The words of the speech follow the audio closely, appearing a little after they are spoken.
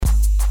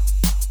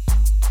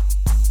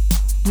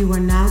You are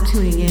now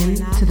tuning in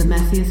to the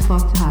Messy as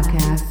Fuck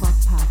podcast.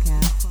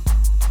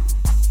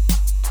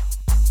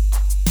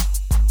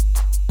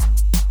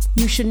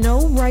 You should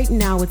know right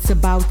now it's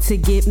about to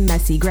get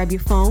messy. Grab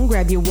your phone,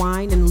 grab your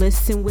wine, and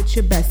listen with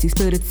your bestie.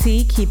 Spill the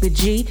tea, keep it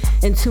G,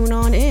 and tune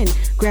on in.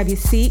 Grab your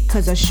seat,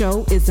 cause our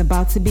show is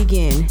about to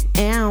begin.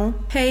 Ow.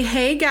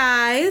 Hey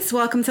guys.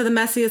 Welcome to the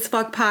Messy as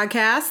Fuck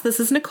podcast. This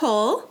is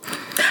Nicole.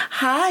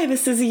 Hi,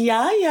 this is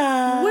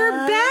Yaya.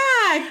 We're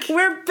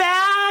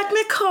back,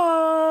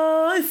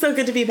 Nicole. It's so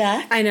good to be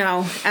back. I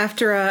know.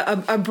 After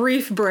a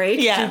brief break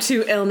due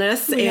to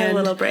illness and a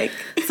little break.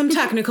 Some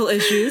technical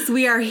issues,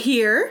 we are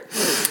here.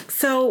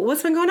 So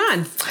what's been going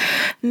on?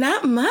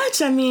 Not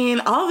much. I mean,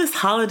 all this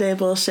holiday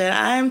bullshit.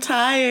 I'm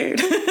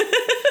tired.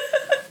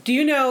 Do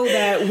you know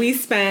that we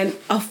spent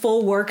a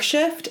full work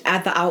shift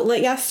at the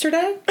outlet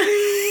yesterday?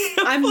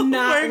 I'm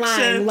not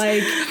lying.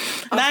 Like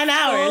 9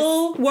 hours.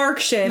 Full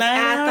work shift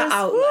at the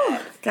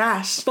outlet. Woo,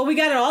 gosh. But we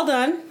got it all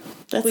done.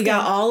 We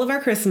got all of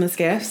our Christmas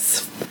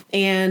gifts,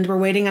 and we're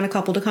waiting on a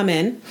couple to come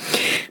in.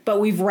 But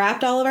we've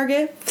wrapped all of our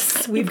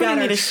gifts. We've got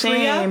our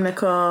tree up.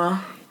 Nicole.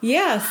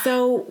 Yeah,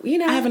 so, you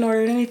know. I haven't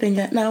ordered anything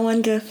yet. Not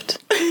one gift.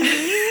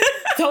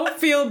 Don't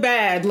feel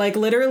bad. Like,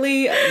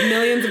 literally,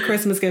 millions of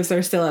Christmas gifts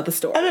are still at the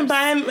store.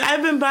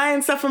 I've been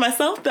buying stuff for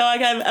myself, though.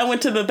 I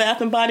went to the Bath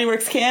and Body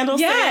Works candle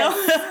sale.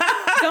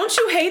 Don't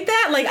you hate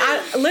that? Like,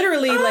 I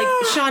literally, like,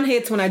 Sean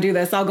hates when I do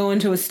this. I'll go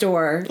into a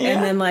store,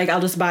 and then, like,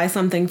 I'll just buy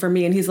something for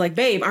me, and he's like,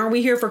 babe, aren't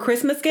we here for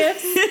Christmas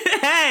gifts?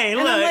 Hey, and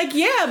look. I'm like,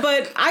 yeah,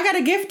 but I got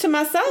a gift to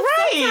myself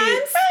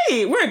sometimes.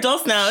 Right. We're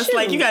adults now. It's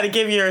like you got to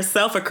give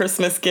yourself a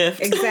Christmas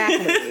gift.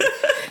 Exactly.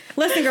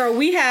 Listen, girl,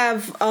 we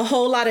have a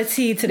whole lot of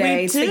tea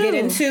today to get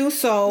into,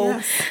 so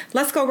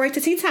let's go right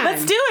to tea time.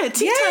 Let's do it.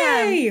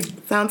 Tea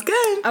time. Sounds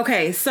good.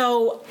 Okay,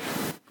 so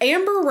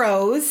Amber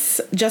Rose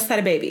just had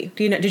a baby.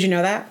 Did you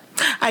know that?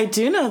 I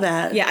do know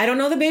that. Yeah, I don't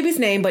know the baby's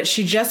name, but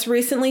she just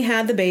recently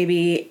had the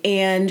baby,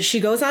 and she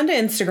goes onto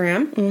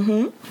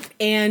Instagram,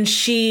 and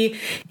she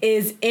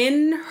is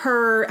in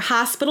her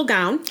hospital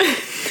gown,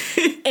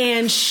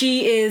 and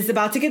she is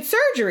about to get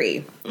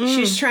surgery.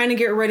 She's trying to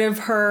get rid of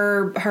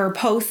her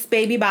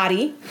post-baby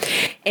body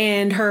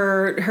and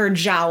her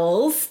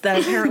jowls that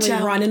apparently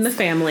run in the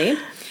family.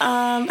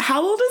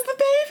 How old is the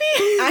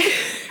baby?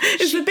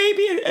 Is the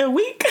baby a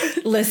week?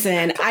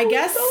 Listen, I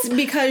guess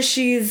because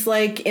she's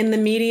like in the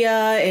media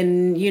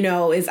and, you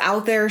know, is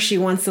out there, she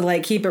wants to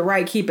like keep it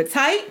right, keep it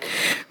tight.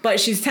 But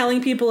she's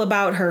telling people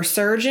about her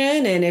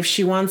surgeon and if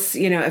she wants,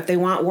 you know, if they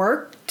want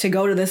work, to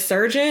go to the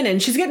surgeon,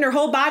 and she's getting her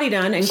whole body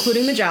done,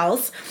 including the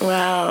jowls.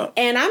 Wow.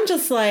 And I'm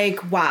just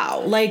like,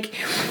 wow. Like,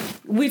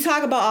 we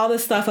talk about all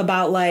this stuff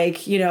about,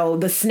 like, you know,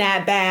 the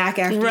snapback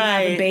after you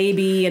have a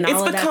baby and all of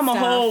that stuff. It's become a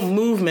whole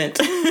movement.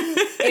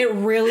 It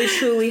really,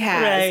 truly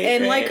has.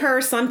 And like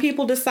her, some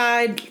people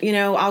decide, you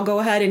know, I'll go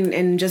ahead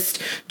and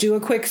just do a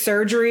quick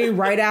surgery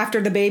right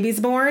after the baby's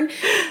born.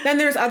 Then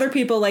there's other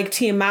people like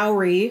Tia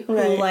Mowry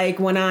who like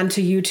went on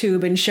to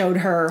YouTube and showed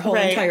her whole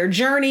entire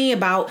journey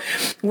about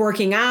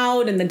working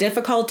out and the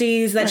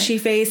difficulties that she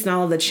faced and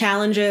all of the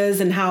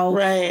challenges and how,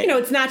 you know,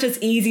 it's not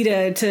just easy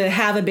to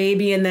have a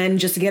baby and then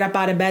just get up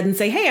out of bed and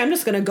say, hey, I'm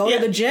just going to go to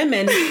the gym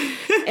and,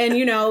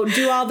 you know,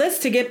 do all this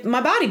to get my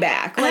body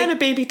back. Like, I had a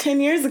baby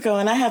 10 years ago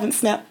and I haven't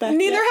snapped back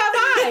Neither yet. have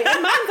I.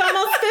 And mine's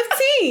almost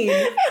 15.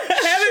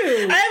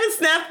 I haven't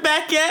snapped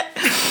back yet.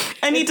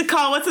 I need to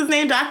call, what's his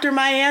name, Dr.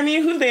 Miami?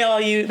 Who they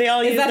all use? They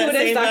all use that same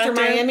doctor. Is that who it is,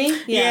 Dr.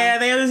 Miami? Yeah,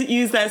 they always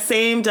use that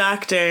same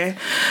doctor.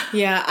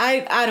 Yeah,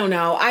 I don't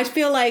know. I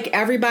feel like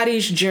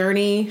everybody's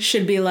journey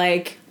should be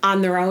like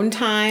on their own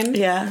time.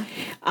 Yeah.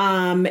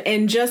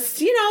 And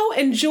just, you know,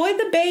 enjoy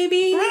the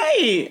baby.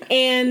 Right.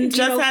 And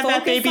just had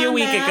that baby a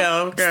week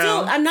ago, girl.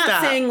 Still, I'm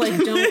not saying like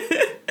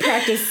don't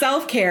practice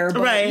self-care,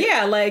 but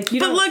yeah, like, you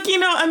know. But look, you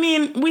know, I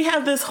mean, we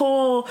have this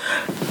whole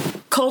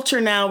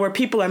culture now where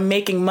people are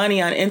making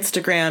money on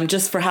Instagram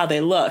just for how they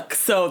look.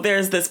 So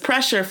there's this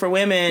pressure for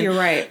women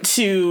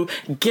to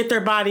get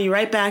their body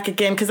right back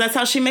again because that's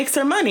how she makes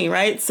her money,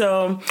 right?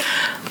 So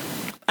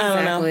I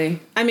don't know.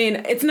 I mean,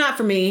 it's not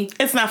for me.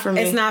 It's not for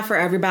me. It's not for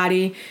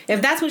everybody.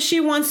 If that's what she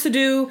wants to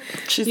do,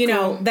 you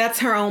know, that's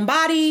her own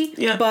body.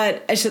 Yeah.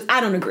 But it's just,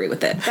 I don't agree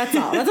with it. That's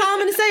all. That's all I'm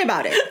going to say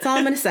about it. That's all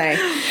I'm going to say.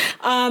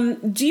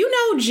 Do you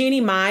know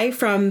Jeannie Mai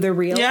from The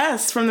Real?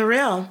 Yes, from The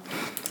Real.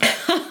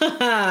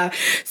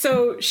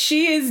 So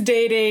she is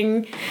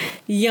dating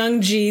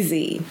Young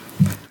Jeezy,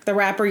 the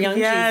rapper Young Jeezy.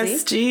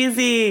 Yes,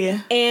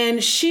 Jeezy.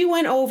 And she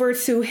went over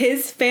to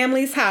his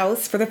family's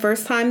house for the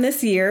first time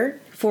this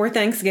year for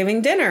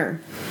Thanksgiving dinner.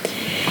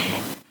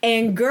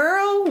 And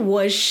girl,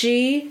 was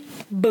she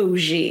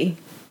bougie.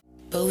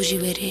 Bougie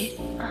with it.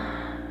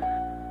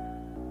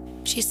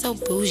 She's so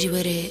bougie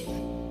with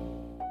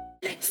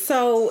it.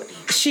 So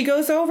she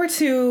goes over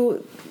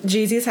to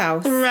Jeezy's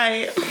house.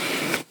 Right.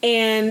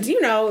 And,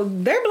 you know,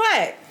 they're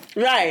black.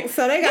 Right.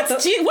 So they got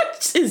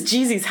what is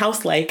Jeezy's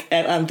house like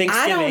at Thanksgiving?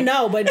 I don't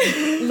know, but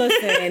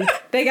listen,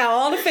 they got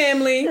all the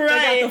family. Right.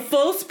 They got the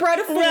full spread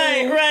of food.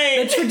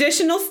 Right. The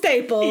traditional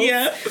staples.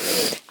 Yeah.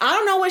 I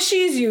don't know what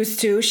she's used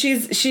to.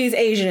 She's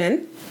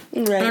Asian.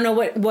 Right. I don't know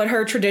what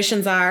her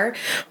traditions are,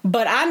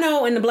 but I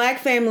know in the Black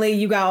family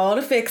you got all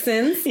the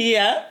fixins.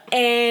 Yeah.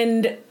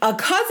 And a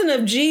cousin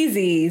of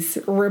Jeezy's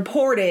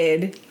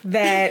reported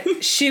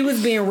that she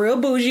was being real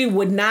bougie,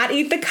 would not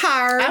eat the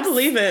carbs. I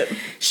believe it.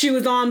 She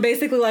was on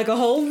basically like a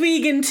whole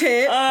vegan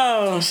tip.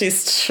 Oh,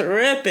 she's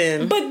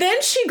tripping. But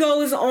then she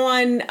goes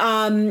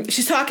on,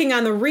 she's talking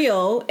on The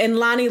Real, and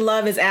Lonnie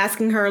Love is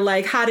asking her,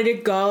 like, how did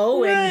it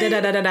go? Right. And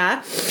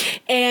da-da-da-da-da.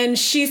 And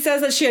she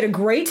says that she had a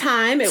great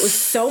time. It was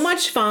so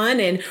much fun.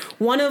 And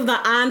one of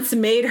the aunts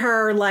made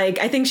her, like,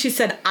 I think she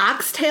said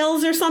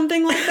oxtails or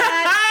something like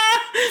that.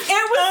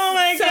 It was oh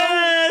my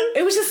God.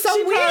 It was just so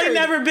weird. She's probably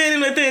never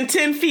been within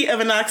 10 feet of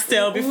an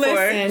oxtail before.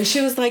 Listen,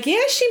 she was like, yeah,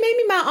 she made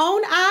me my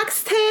own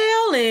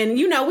oxtail, and,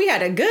 you know, we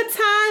had a good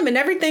time, and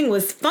everything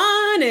was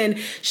fun, and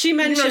she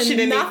mentioned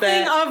she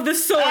nothing of the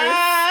sort.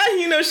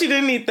 You know she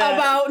didn't eat that.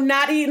 About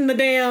not eating the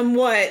damn,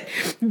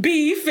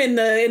 beef and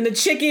the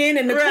chicken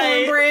and the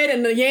cornbread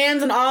and the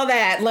yams and all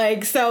that.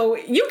 Like, so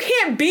you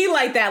can't be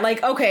like that.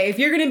 Like, okay, if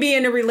you're going to be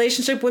in a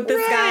relationship with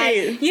this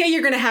guy, yeah,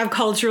 you're going to have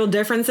cultural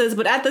differences,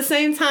 but at the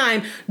same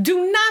time,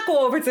 do not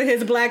go over to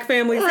his Black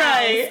family's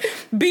house,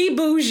 be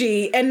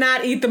bougie, and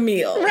not eat the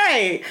meal.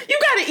 Right. You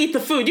got to eat the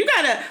food. You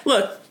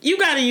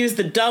got to use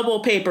the double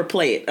paper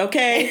plate,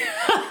 okay?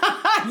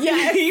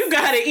 Yes. You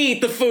got to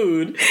eat the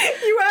food.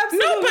 You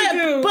absolutely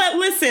do. But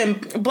listen,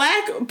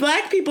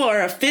 black people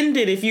are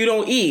offended if you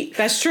don't eat.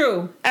 That's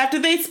true. After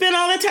they spend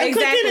all that time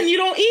cooking and you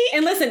don't eat,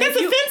 and listen, that's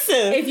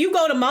offensive. If you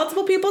go to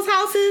multiple people's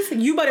houses,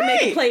 you better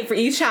make a plate for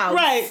each house.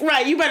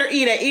 Right. You better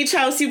eat at each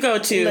house you go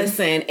to.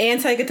 Listen, and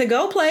take a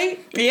to-go plate.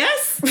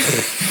 Yes.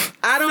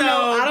 I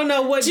don't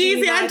know what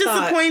Jeezy. I'm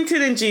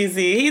disappointed in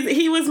Jeezy.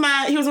 He was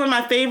one of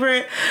my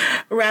favorite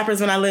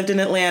rappers when I lived in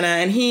Atlanta,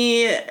 and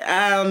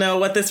I don't know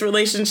what this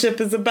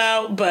relationship is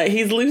about, but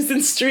he's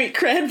losing street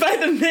cred by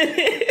the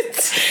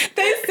minute.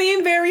 They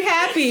seem very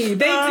happy.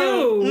 They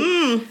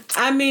do.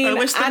 I mean,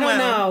 I don't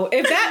know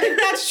if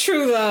that's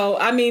true though.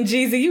 I mean,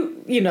 Jeezy,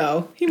 you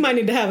know, he might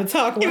need to have a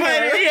talk with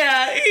her.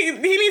 Yeah, he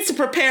needs to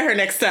prepare her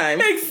next time.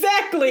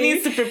 Exactly. He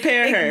needs to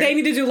prepare her. They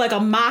need to do like a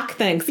mock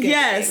Thanksgiving.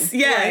 Yes.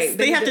 Right.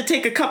 They have to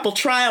take a couple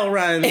trial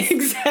runs.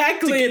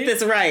 Exactly. To get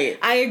this right.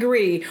 I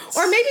agree.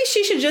 Or maybe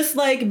she should just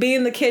like be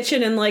in the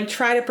kitchen and like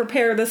try to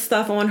prepare this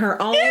stuff on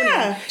her own.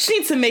 Yeah. She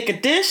needs to make a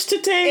dish to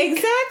take.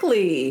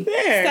 Exactly.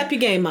 There. Step your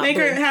game up.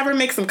 Have her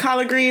make some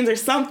collard greens or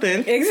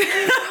something.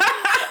 Exactly.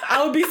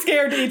 I would be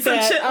scared to eat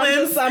that.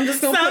 Chitlins, I'm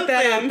just gonna put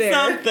that out there.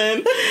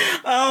 Something.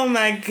 Oh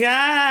my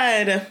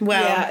God.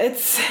 Well, yeah,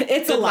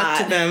 it's a lot.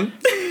 Luck to them.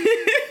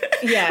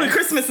 Yeah. But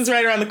Christmas is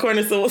right around the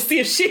corner, so we'll see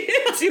if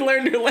she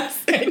learned her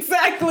lesson.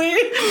 Exactly.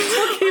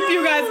 We'll keep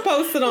you guys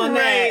posted on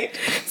that.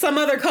 Some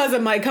other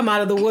cousin might come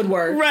out of the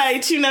woodwork.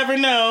 Right. You never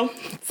know.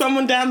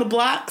 Someone down the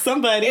block,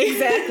 somebody.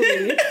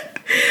 Exactly.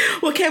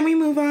 Well, can we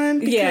move on?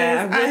 Because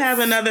yeah. I have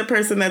another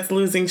person that's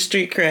losing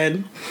street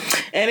cred,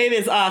 and it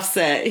is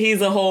Offset.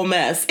 He's a whole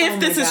mess. If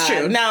this is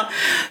true. Now,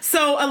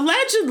 so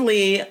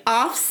allegedly,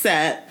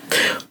 Offset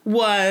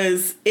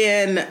was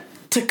in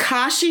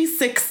Tekashi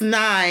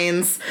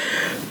 6ix9ine's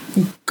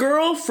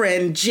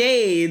girlfriend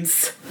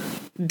Jade's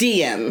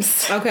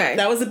DMs. Okay.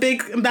 That was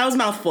a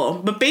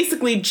mouthful. But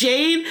basically,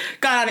 Jade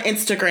got on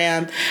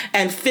Instagram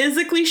and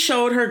physically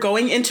showed her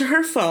going into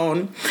her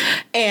phone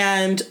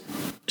and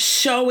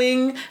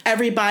showing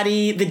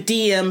everybody the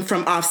DM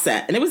from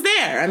Offset. And it was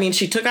there. I mean,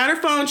 she took out her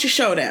phone, she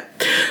showed it.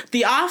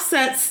 The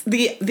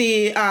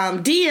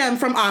DM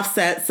from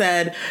Offset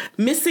said,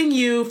 "Missing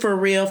you for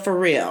real, for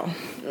real."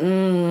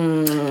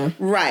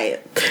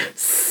 Right.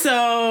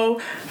 So,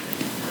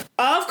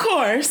 of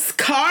course,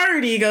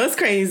 Cardi goes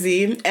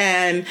crazy,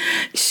 and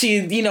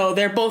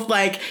they're both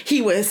like,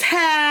 he was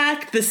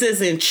hacked, this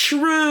isn't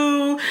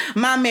true,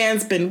 my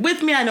man's been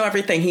with me, I know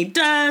everything he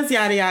does,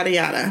 yada, yada,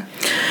 yada.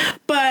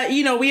 But,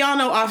 we all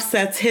know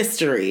Offset's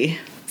history.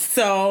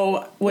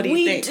 So, what do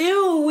you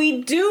think?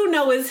 We do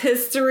know his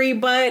history,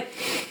 but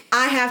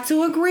I have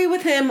to agree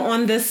with him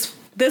on this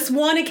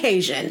one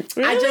occasion.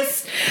 Really?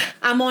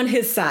 I'm on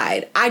his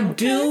side. I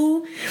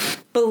do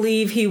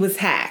believe he was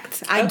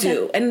hacked. I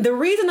do. And the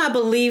reason I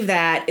believe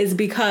that is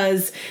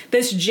because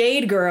this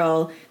Jade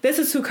girl, this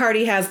is who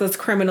Cardi has this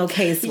criminal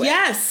case with.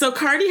 Yes. So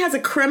Cardi has a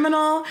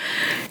criminal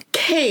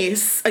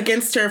case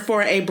against her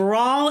for a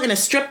brawl in a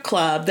strip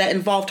club that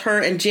involved her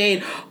and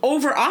Jade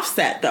over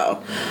Offset,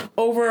 though.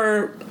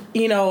 Over,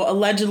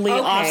 allegedly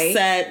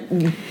Offset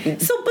but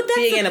that's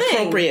being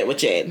inappropriate with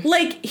Jade.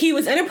 Like, he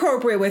was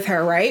inappropriate with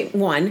her, right?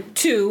 1.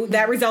 2,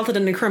 that resulted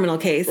in a criminal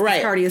case.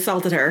 Right. Cardi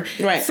assaulted her.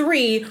 Right.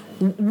 3,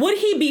 would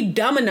he be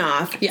dumb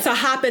enough to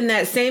hop in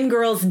that same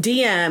girl's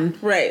DM?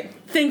 Right.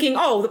 Thinking,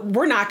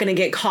 we're not going to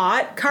get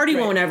caught. Cardi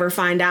won't ever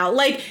find out.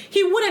 Like,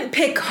 he wouldn't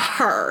pick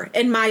her,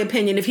 in my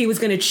opinion, if he was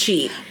going to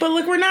cheat. But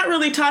look, we're not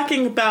really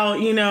talking about,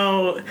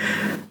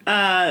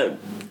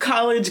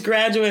 college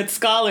graduate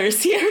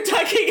scholars here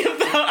talking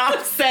about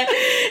Offset,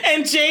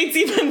 and Jade's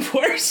even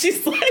worse.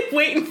 She's like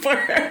waiting for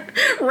her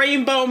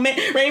rainbow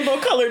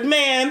colored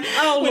man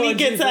when he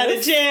gets out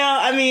of jail.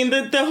 I mean,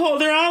 the whole,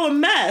 they're all a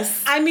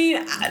mess. I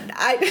mean,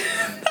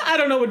 I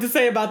don't know what to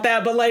say about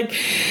that, but like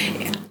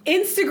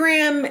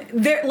Instagram,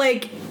 they're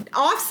like,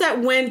 Offset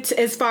went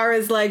as far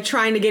as like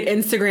trying to get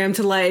Instagram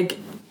to like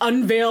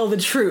unveil the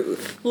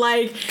truth,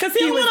 like because he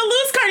didn't want to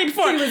lose Cardi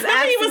before. He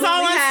was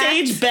all on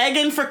stage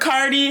begging for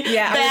Cardi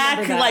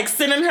back, like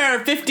sending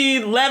her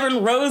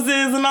 50-11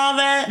 roses and all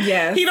that.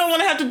 Yes, he don't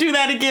want to have to do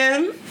that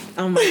again.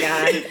 Oh my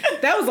God,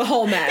 that was a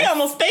whole mess. He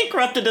almost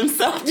bankrupted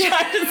himself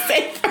trying to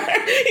save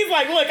her. He's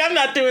like, look, I'm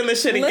not doing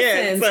this shit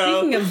again. So.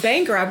 Speaking of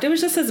bankrupt, it was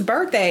just his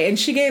birthday, and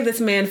she gave this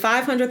man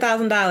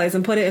 $500,000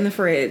 and put it in the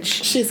fridge.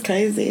 She's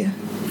crazy.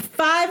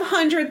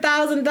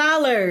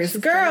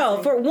 $500,000,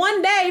 girl, for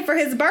one day for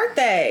his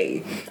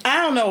birthday. I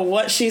don't know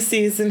what she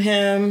sees in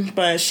him,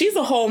 but she's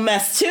a whole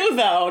mess too,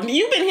 though.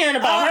 You've been hearing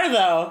about her,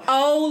 though.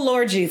 Oh,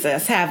 Lord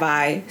Jesus, have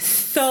I?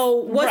 So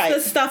what's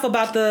the stuff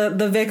about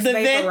the Vicks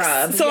Vapor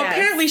Rub? So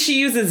apparently she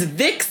uses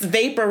Vicks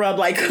Vapor Rub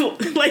like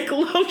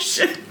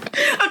lotion.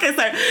 Okay,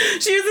 sorry.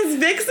 She uses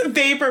Vicks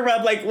Vapor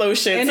Rub like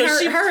lotion. And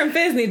so her and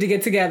Fizz need to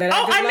get together.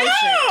 I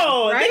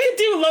know! Right? They could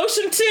do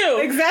lotion too.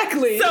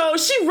 Exactly. So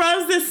she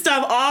rubs this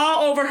stuff all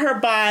over her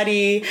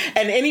body,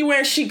 and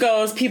anywhere she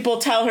goes, people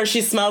tell her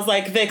she smells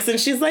like Vicks, and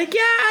she's like,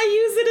 yeah, I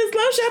use it as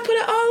lotion. I put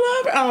it all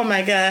over. Oh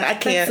my God, I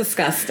can't. That's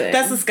disgusting.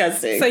 That's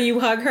disgusting. So you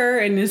hug her,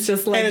 and it's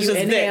just like you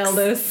inhale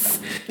this.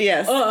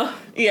 Yes. Ugh.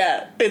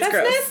 Yeah, it's That's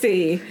gross.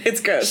 nasty.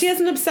 It's gross. She has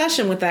an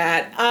obsession with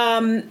that.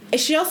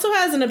 She also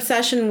has an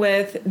obsession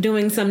with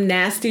doing some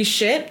nasty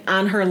shit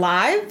on her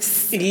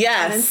lives.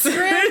 Yes. On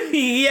Instagram.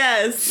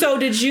 Yes. So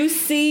did you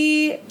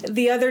see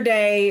the other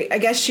day, I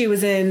guess she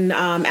was in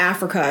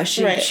Africa.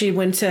 She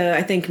went to,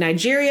 I think,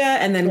 Nigeria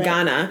and then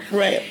Ghana.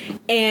 Right.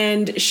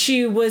 And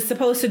she was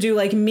supposed to do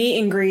like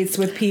meet and greets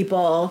with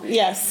people.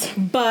 Yes.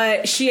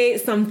 But she ate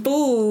some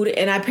food,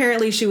 and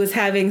apparently she was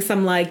having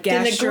some like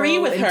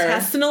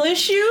gastrointestinal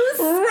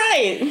issues.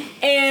 Right.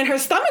 And her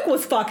stomach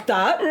was fucked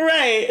up.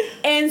 Right.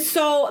 And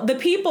so the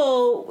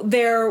people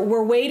there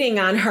were waiting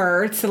on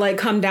her to like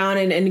come down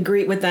and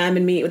greet with them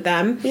and meet with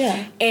them.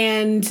 Yeah.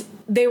 And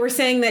they were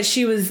saying that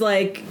she was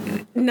like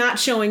not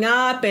showing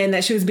up and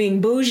that she was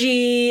being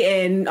bougie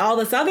and all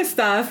this other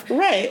stuff.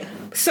 Right.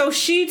 So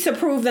she, to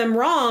prove them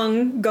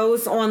wrong,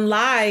 goes on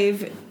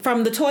live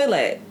from the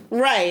toilet.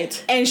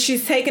 Right. And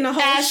she's taking a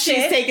whole shit.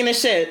 She's taking a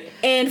shit.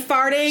 And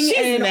farting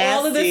and nasty.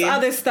 all of this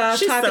other stuff.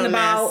 She's talking so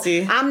about,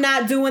 nasty. I'm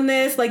not doing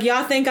this. Like,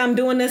 y'all think I'm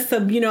doing this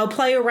to,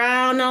 play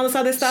around and all this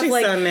other stuff. She's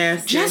like, so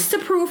nasty. Just to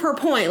prove her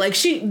point. Like,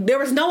 there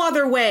was no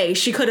other way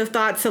she could have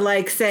thought to,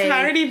 like, say.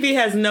 Cardi B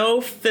has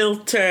no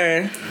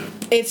filter.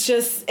 It's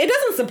just, it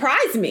doesn't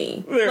surprise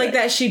me, like,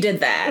 that she did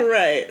that.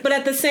 Right. But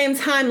at the same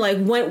time, like,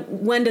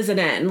 when does it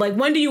end? Like,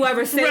 when do you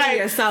ever say to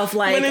yourself,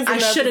 like, I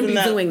shouldn't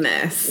be doing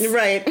this?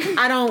 Right.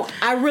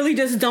 I really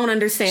just don't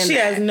understand She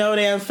that. has no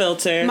damn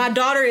filter. My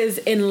daughter is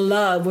in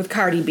love with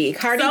Cardi B.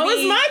 So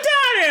is my daughter.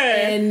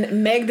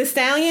 And Meg Thee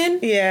Stallion.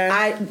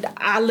 Yeah.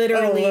 I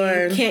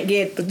literally can't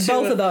get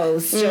both of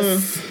those.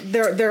 Just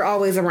they're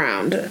always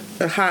around.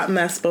 A hot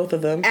mess, both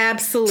of them.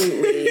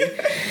 Absolutely.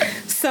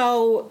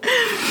 So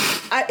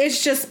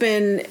it's just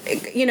been,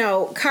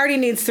 Cardi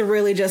needs to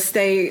really just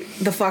stay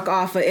the fuck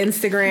off of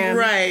Instagram.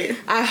 Right.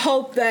 I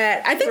hope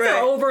that, I think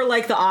they're over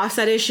like the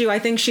Offset issue. I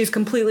think she's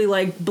completely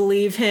like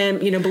believes him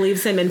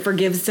and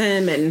forgives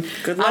him and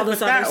all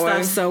this other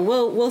stuff. So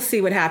we'll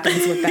see what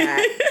happens with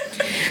that.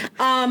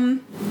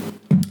 On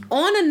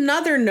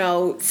another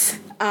note,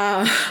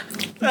 girl.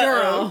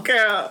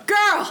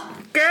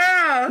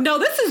 No,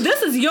 this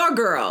is your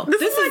girl.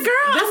 This is my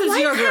girl. This is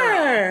your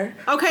girl.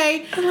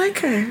 Okay? I like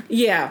her.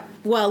 Yeah.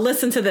 Well,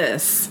 listen to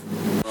this.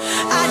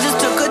 I just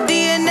took a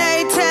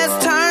DNA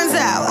test. Turns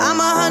out I'm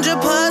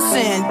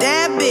 100%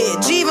 that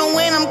bitch. Even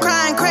when I'm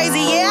crying crazy,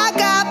 yeah, I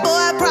got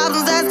boy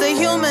problems. That's the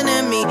human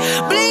in me.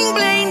 Bling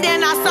bling,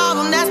 then I solve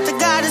them. That's the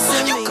goddess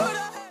in me.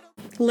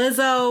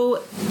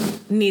 Lizzo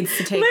needs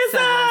to take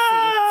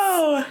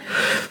Lizzo!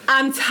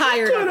 I'm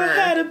tired of her.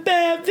 Had a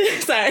bad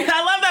bitch. Sorry,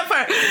 I love that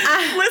part.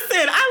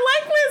 Listen, I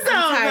like Lizzo.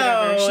 I'm tired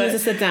of her. She needs to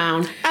sit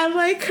down. I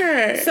like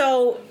her.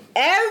 So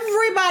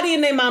everybody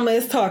and their mama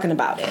is talking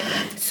about it.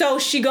 So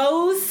she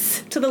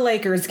goes to the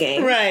Lakers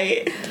game.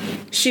 Right.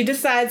 She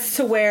decides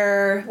to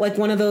wear like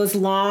one of those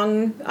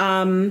long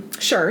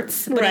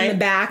shirts, but in the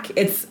back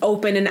it's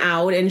open and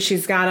out, and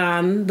she's got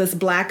on this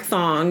black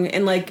thong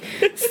and like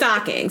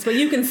stockings, but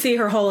you can see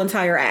her whole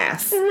entire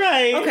ass.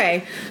 Right.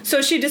 Okay.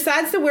 So she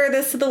decides to wear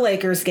this to the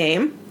Lakers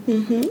game.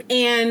 Mm-hmm.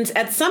 And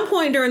at some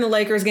point during the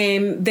Lakers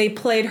game, they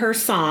played her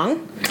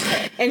song,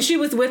 and she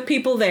was with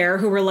people there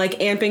who were like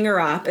amping her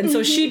up, and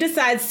so she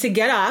decides to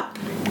get up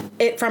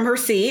from her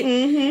seat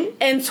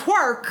and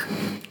twerk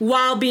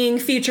while being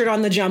featured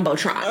on the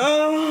Jumbotron.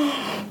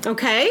 Oh,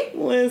 okay?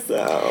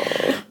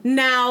 Lizzo.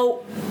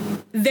 Now,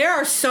 there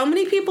are so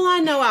many people I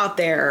know out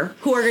there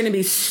who are going to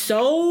be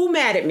so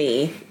mad at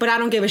me, but I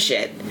don't give a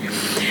shit.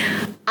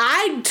 I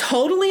I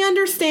totally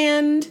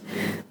understand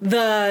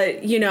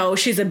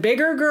she's a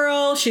bigger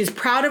girl. She's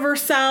proud of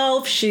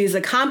herself. She's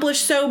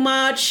accomplished so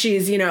much.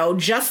 She's,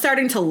 just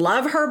starting to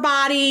love her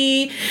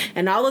body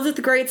and all of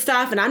the great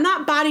stuff. And I'm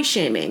not body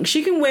shaming.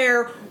 She can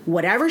wear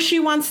whatever she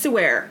wants to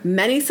wear.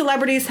 Many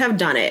celebrities have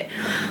done it.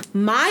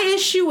 My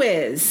issue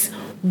is,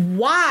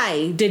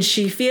 why did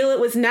she feel it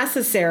was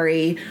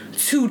necessary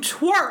to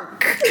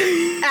twerk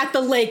at the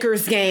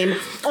Lakers game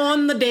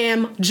on the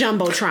damn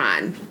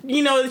Jumbotron?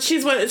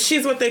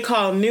 She's what they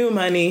call new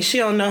money. She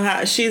don't know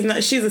how. She's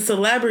a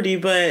celebrity,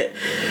 but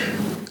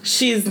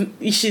she's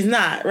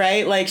not,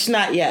 right? Like, she's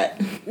not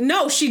yet.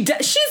 No, she's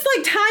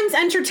like Times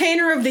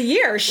Entertainer of the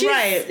Year.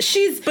 Right.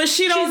 She's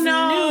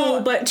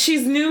new, but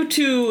she's new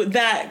to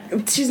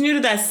that. She's new to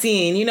that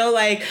scene.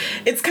 Like,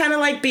 it's kind of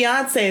like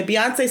Beyonce.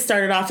 Beyonce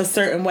started off a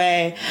certain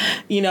way,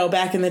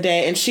 back in the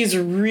day, and she's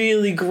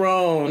really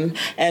grown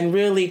and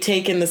really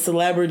taken the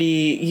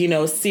celebrity,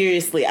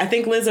 seriously. I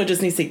think Lizzo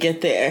just needs to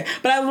get there.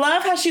 But I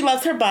love how she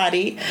loves her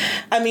body.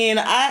 I mean,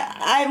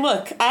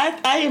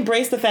 I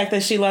embrace the fact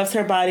that she loves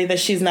her body, that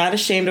she's not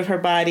ashamed of her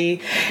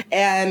body,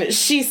 and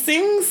she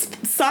sings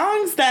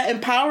songs that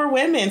empower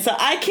women. So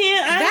that's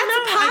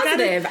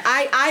positive.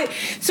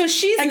 So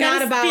she's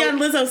not about be on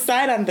Lizzo's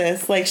side on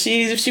this. Like,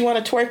 if she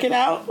want to twerk it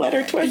out, let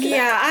her twerk it out.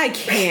 Yeah, I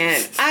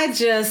can't.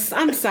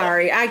 I'm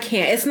sorry, I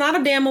can't. It's not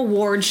a damn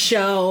award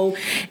show.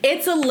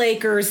 It's a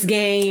Lakers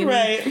game.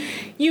 Right.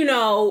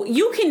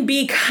 You can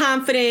be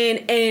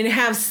confident and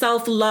have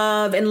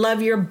self-love and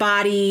love your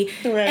body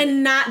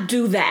and not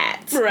do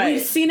that. Right.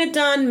 We've seen it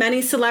done.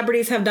 Many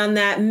celebrities have done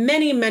that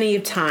many, many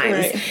times.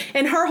 Right.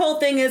 And her whole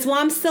thing is, well,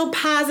 I'm still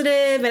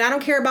positive and I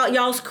don't care about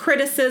y'all's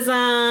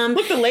criticism.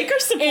 Look, the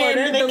Lakers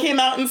supporter, they came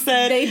out and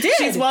said they did.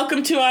 She's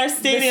welcome to our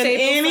stadium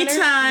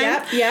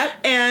anytime. Yep.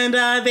 And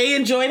they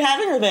enjoyed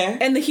having her there.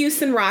 And the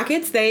Houston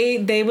Rockets,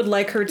 they would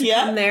like her to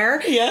come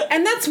there. Yeah.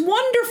 And that's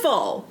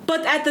wonderful.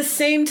 But at the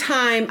same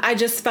time, I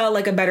just felt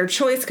like a better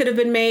choice could have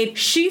been made.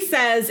 She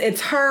says it's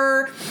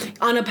her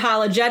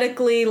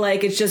unapologetically,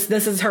 like, it's just,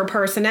 this is her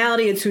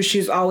personality. It's who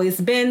she's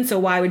always been. So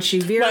why would she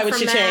veer from that? Why would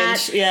she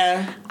change?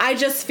 Yeah. I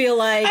just feel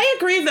like... I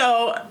agree,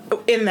 though,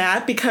 in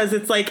that, because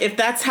it's like, if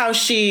that's how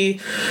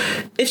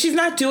if she's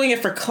not doing it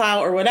for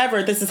clout or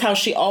whatever, this is how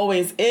she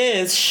always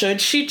is,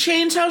 should she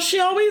change how she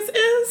always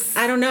is?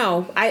 I don't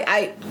know.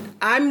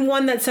 I'm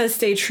one that says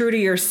stay true to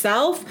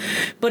yourself,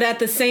 but at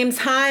the same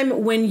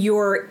time, when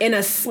you're in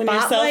a spotlight when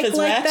yourself is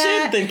like ratchet,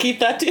 that, then keep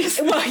that to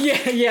yourself. Well,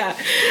 yeah.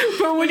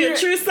 But when your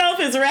true self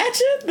is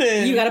ratchet,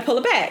 then you got to pull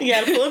it back. You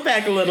got to pull it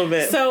back a little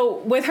bit. So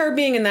with her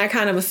being in that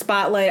kind of a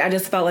spotlight, I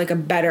just felt like a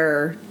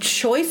better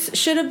choice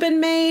should have been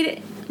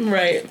made.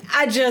 Right.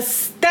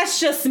 That's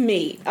just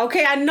me.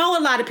 Okay, I know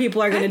a lot of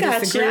people are going to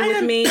disagree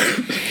with me,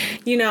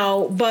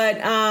 but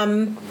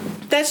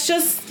that's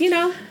just,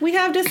 we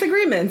have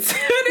disagreements.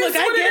 Look,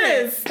 I get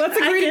it. Let's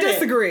agree to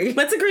disagree.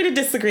 Let's agree to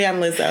disagree on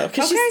Lizzo,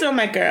 because she's still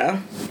my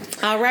girl.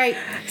 All right.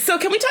 So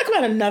can we talk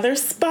about another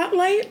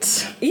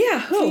spotlight?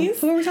 Yeah, who?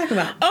 Please? Who are we talking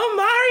about?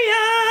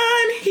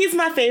 Omarion. He's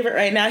my favorite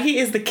right now. He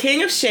is the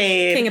king of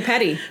shade. King of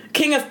petty.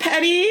 King of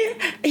petty.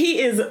 He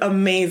is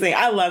amazing.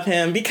 I love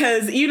him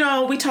because,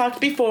 we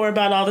talked before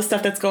about all the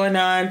stuff that's going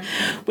on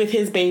with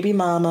his baby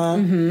mama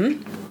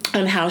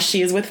and how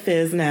she is with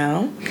Fizz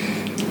now.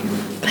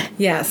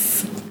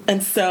 Yes.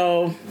 And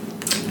so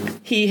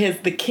he is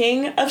the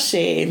king of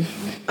shade.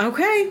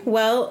 Okay.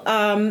 Well,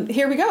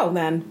 here we go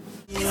then.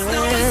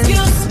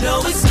 No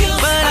excuse,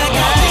 but I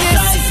got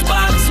this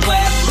spots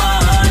where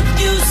my heart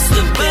used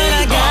to be.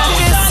 I got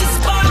this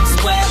spots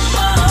where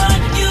my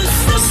heart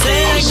used to be.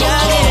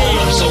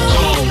 I'm so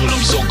cold,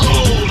 I'm so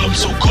cold, I'm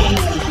so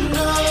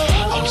cold,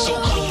 I'm so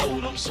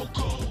cold, I'm so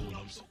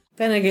cold.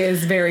 That nigga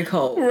is very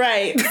cold.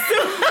 Right. He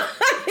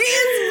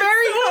is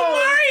very cold.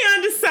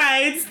 Omarion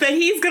decides that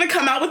he's going to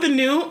come out with a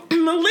new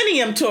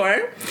Millennium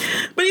Tour,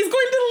 but he's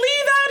going to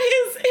leave out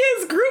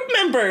his group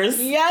members.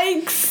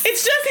 Yikes.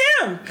 It's just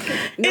him.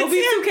 No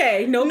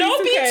B2K. No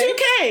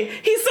B2K.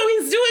 He's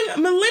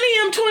doing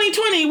Millennium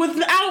 2020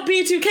 without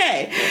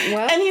B2K.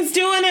 Well. And he's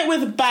doing it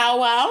with Bow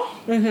Wow.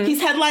 Mm-hmm.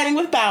 He's headlining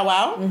with Bow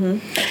Wow. Mm-hmm.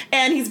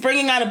 And he's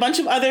bringing on a bunch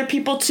of other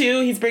people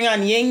too. He's bringing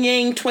on Ying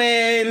Yang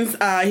Twins.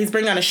 He's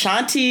bringing on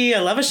Ashanti. I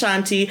love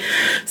Ashanti.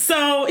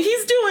 So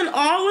he's doing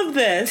all of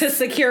this. To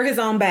secure his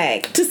own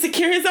bag.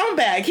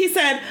 He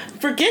said,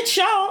 forget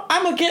y'all.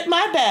 I'm going to get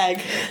my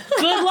bag.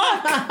 Good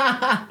luck.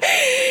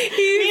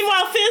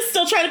 Meanwhile, Fizz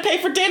still trying to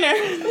pay for dinner.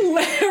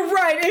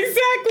 Right,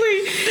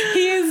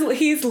 exactly.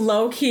 He's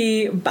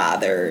low-key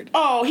bothered.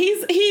 Oh,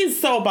 he's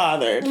so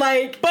bothered.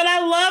 But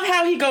I love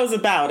how he goes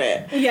about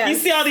it. Yes. You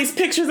see all these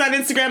pictures on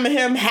Instagram of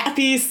him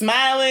happy,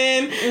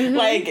 smiling.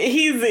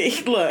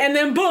 Mm-hmm. Look. And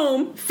then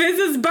boom,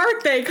 Fizz's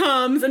birthday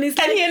comes and he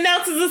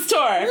announces his tour.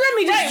 Let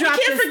me just drop this.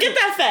 We can't forget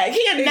that fact.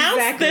 He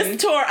announced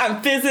this tour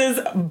on Fizz's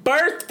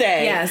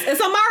birthday. Yes,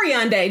 it's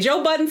Omarion Day.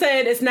 Joe Budden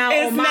said it's now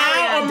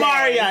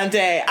Omarion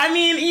Day. I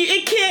mean,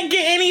 it can't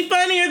get any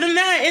funnier than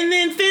that. And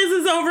then Fizz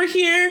is over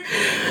here,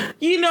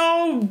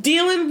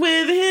 dealing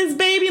with his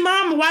baby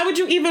mama. Why would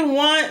you even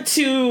want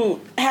to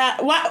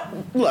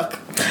Look,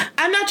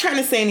 I'm not trying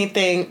to say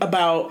anything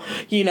about,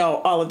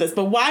 all of this,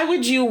 but why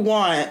would you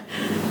want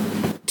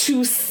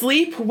to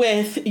sleep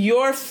with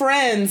your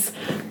friend's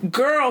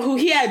girl who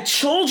he had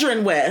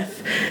children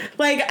with?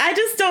 Like, I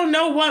just don't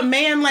know what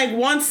man,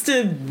 wants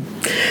to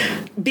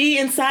be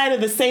inside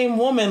of the same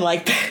woman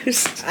like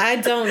that. I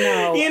don't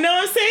know. You know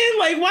what I'm saying?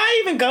 Like,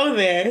 why even go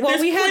there? Well,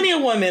 there's plenty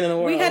of women in the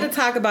world. We had to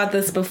talk about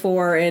this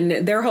before,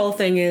 and their whole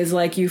thing is,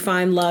 you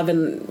find love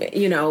in,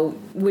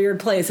 weird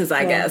places,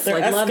 I guess.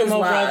 They're love Eskimo is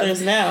love.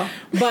 brothers now.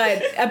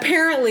 But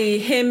apparently,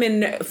 him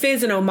and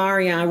Fizz and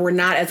Omarion were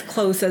not as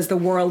close as the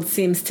world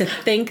seems to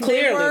think.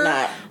 Clearly they were.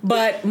 not.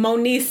 But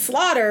Moniece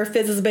Slaughter,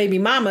 Fizz's baby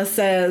mama,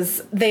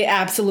 says they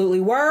absolutely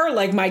were.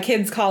 My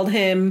kids called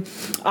him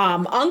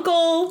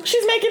uncle.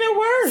 She's making it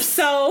worse.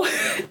 So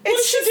what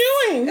is she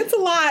doing? It's a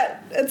lot.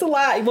 It's a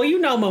lot. Well,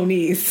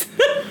 Moniece.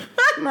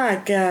 My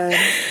God.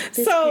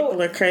 These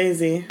people are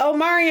crazy.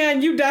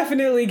 Omarion, you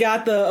definitely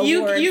got the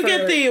award. You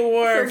get the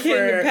award for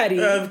King of Petty.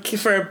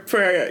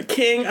 For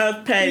King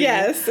of Petty.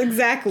 Yes,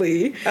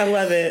 exactly. I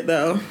love it,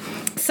 though.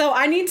 So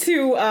I need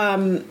to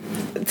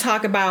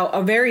talk about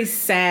a very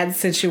sad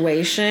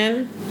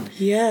situation.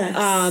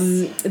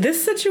 Yes.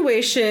 This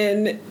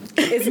situation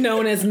is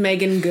known as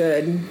Meagan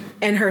Good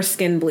and her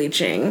skin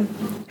bleaching.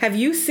 Have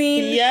you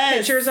seen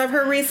pictures of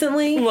her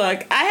recently?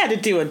 Look, I had to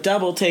do a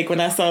double take when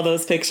I saw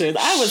those pictures.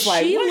 I was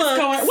what is going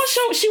on? What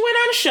show? She went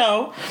on a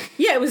show.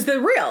 Yeah, it was The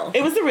Real.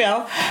 It was The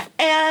Real.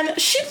 And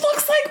she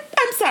looks like,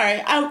 I'm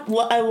sorry,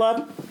 I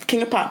love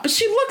King of Pop, but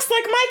she looks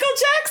like Michael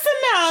Jackson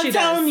now, I'm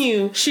telling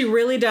you. She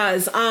really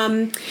does.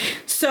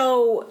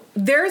 So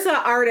there's an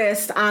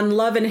artist on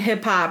Love and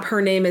Hip Hop. Her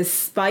name is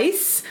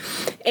Spice.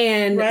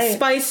 And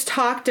Spice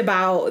talked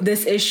about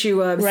this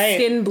issue of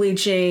skin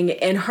bleaching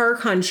in her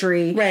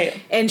country.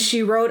 Right. And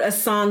she wrote a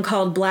song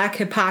called Black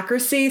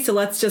Hypocrisy. So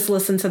let's just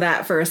listen to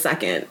that for a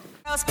second.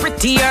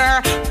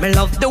 Prettier, me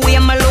love the way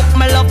me look,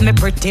 me love me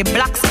pretty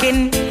black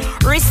skin.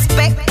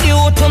 Respect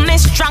you to me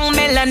strong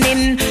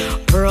melanin.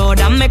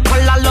 Proud of me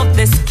color, love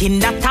the skin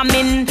that I'm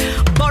in.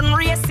 Born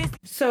racist.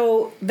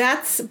 So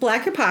that's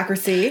Black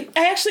Hypocrisy.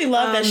 I actually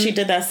love that she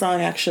did that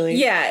song, actually.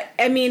 Yeah,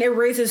 I mean, it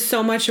raises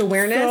so much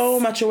awareness.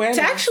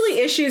 To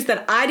actually issues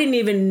that I didn't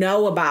even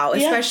know about,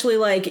 especially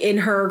in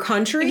her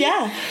country.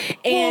 Yeah.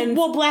 And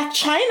well, Black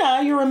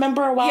China, you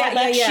remember a while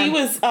back, she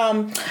was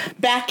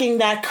backing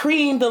that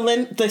cream,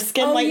 the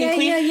skin lightening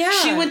cream. Yeah.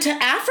 She went to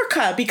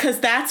Africa because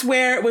that's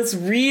where it was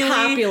really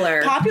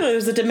popular.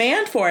 There's a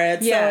demand for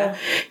it. Yeah. So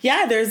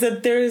yeah, there's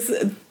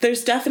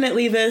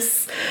definitely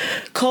this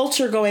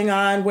culture going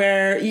on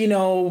where,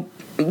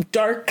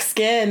 dark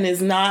skin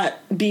is not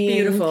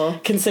being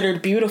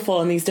considered beautiful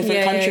in these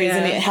different countries,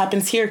 and it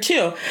happens here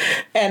too.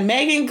 And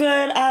Meagan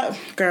Good,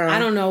 girl, I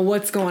don't know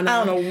what's going on.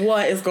 I don't know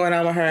what is going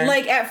on with her.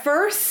 At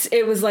first,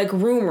 it was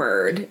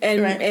rumored,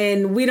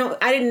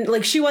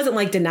 and she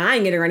wasn't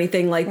denying it or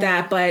anything like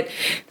that. But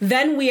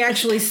then we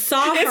actually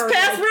saw her. It's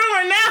past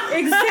rumor now.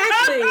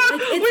 Exactly.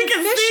 We can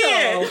official. see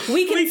it.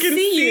 We can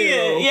see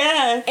you. It.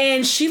 Yeah.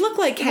 And she looked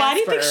like Casper. Why do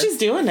you think she's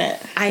doing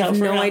it? I have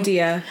no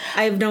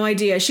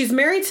idea. She's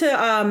married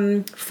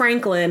to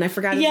Franklin. I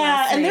forgot his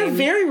last name. And they're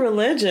very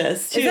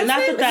religious too. Is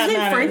that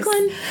matters.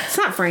 Franklin? It's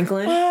not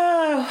Franklin.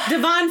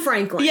 Devon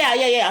Franklin.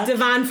 Yeah.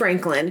 Devon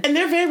Franklin. And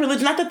they're very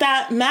religious. Not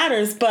that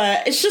matters,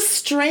 but it's just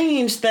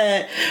strange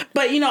that.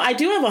 But I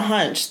do have a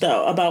hunch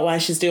though about why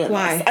she's doing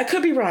this. I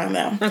could be wrong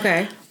though.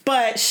 Okay.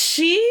 But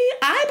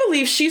I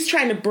believe she's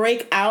trying to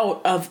break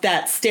out of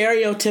that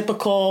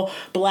stereotypical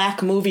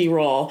black movie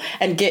role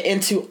and get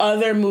into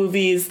other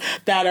movies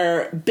that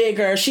are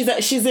bigger. She's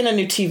in a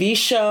new TV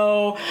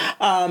show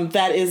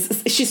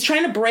she's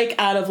trying to break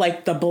out of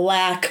the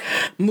black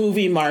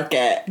movie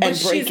market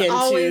and break into. She's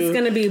always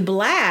going to be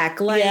black.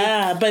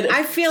 But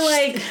I feel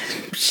like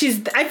she's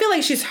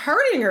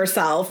hurting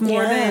herself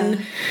more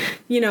than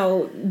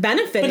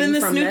benefiting. But in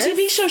this from new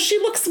TV show, she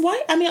looks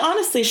white. I mean,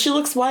 honestly, she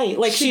looks white.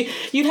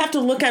 You'd have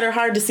to look at her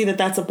hard to see that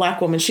that's a black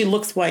woman. She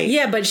looks white.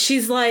 Yeah, but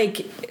she's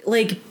palish,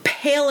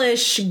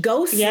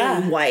 ghostly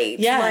white.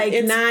 Yeah,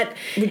 not.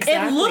 Exactly.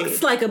 It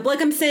looks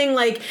I'm saying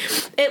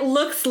it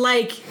looks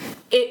like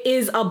it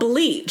is a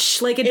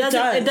bleach. It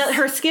doesn't.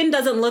 Her skin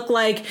doesn't look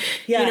like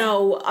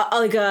a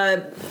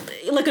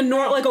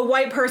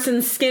white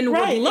person's skin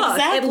would look.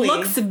 Exactly. It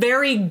looks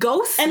very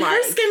ghost-like. And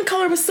her skin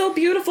color was so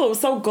beautiful. It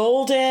was so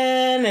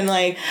golden and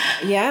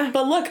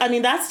But look, I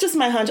mean, that's just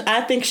my hunch.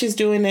 I think she's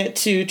doing it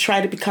to try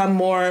to become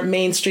more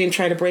mainstream,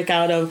 try to break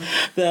out of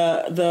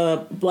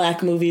the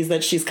black movies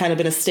that she's kind of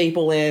been a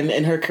staple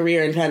in her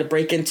career, and kind of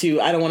break into,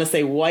 I don't want to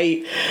say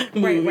white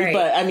movie,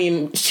 but I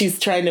mean, she's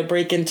trying to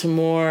break into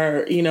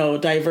more,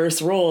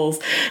 diverse roles,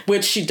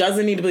 which she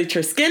doesn't need to bleach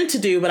her skin to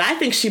do, but I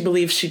think she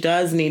believes she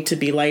does need to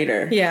be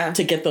lighter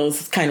to get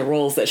those kind of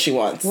roles that she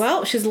wants.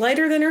 Well, she's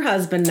lighter than her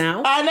husband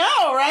now. I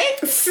know, right?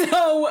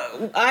 So,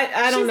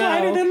 I don't know. She's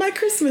lighter than my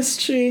Christmas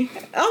tree.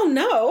 Oh,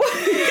 no.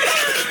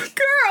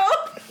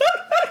 Girl.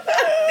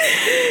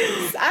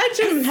 I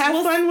just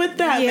have fun with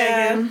that,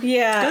 Megan.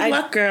 Yeah. Good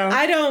luck, girl.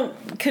 I don't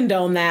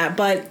condone that,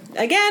 but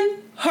again,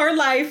 her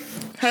life.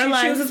 Her she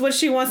life. chooses what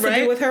she wants to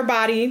do with her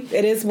body.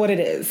 It is what it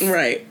is.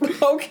 Right.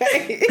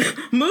 Okay.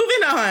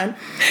 Moving on.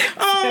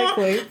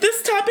 Exactly.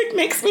 This topic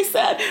makes me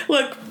sad.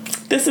 Look,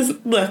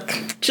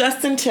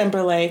 Justin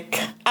Timberlake.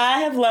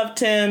 I have loved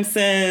him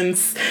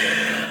since,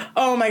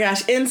 oh my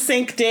gosh,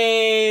 NSYNC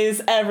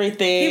days,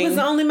 everything. He was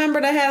the only member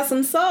that had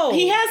some soul.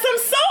 He has some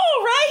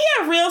soul, right? He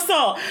had real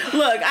soul.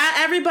 Look,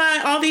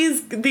 everybody, all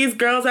these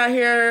girls out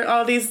here,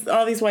 all these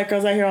white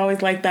girls out here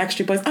always like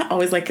Backstreet Boys. I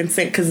always like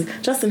NSYNC because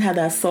Justin had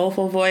that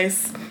soulful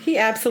voice. He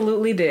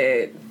absolutely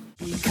did.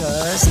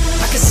 Because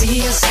I can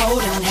see us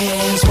holding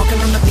hands, walking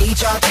on the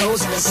beach, our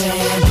toes in the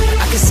sand.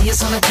 I can see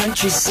us on the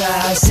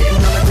countryside, sitting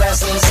on the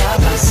grassland side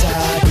by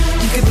side.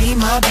 You could be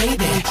my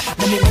baby,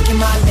 let me make you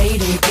my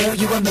lady. Girl,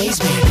 you amaze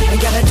me, ain't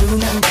gotta do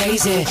nothing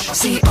crazy.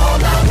 See, all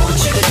I want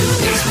you to do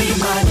is be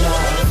my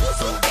love.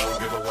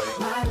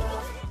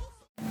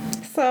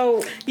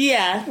 So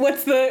yeah,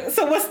 what's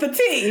the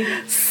tea?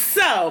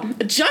 So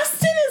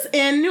Justin is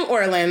in New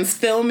Orleans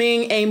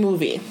filming a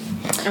movie.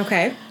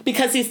 Okay.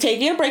 Because he's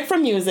taking a break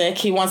from music.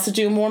 He wants to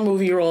do more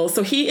movie roles.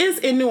 So he is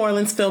in New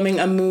Orleans filming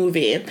a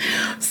movie.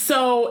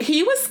 So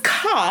he was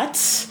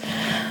caught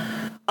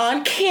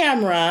on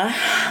camera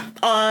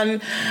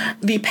on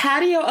the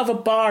patio of a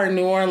bar in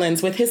New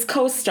Orleans with his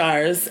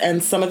co-stars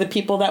and some of the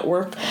people that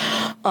work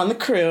on the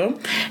crew.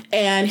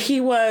 And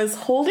he was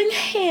holding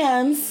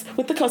hands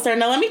with the co-star.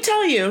 Now, let me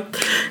tell you,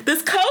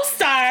 this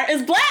co-star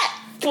is black.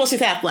 Well,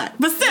 she's half black,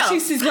 but still.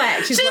 She's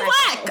black. She's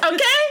black,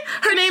 okay?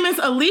 Her name is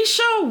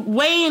Alicia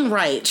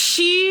Wainwright.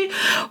 She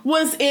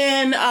was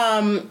in,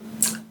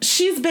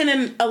 she's been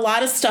in a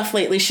lot of stuff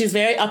lately. She's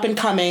very up and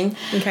coming.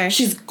 Okay.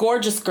 She's a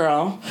gorgeous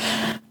girl.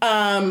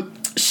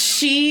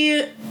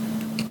 She's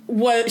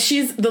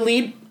the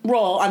lead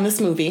role on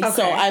this movie. Okay.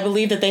 So I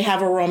believe that they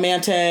have a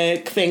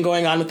romantic thing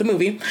going on with the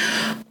movie.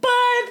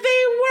 But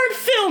they weren't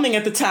filming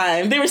at the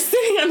time. They were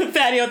sitting on the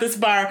patio at this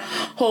bar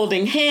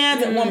holding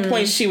hands. At one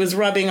point, she was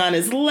rubbing on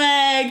his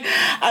leg.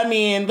 I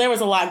mean, there was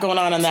a lot going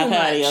on that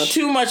patio.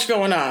 Too much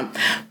going on.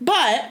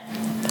 But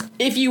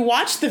if you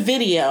watch the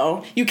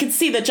video, you can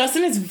see that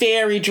Justin is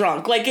very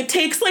drunk. Like, it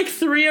takes like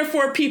 3 or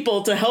 4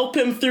 people to help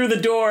him through the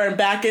door and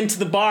back into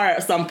the bar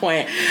at some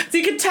point. So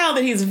you can tell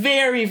that he's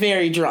very,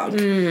 very drunk.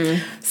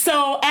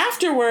 So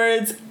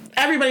afterwards,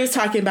 everybody was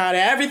talking about it.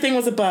 Everything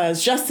was a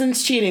buzz.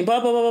 Justin's cheating,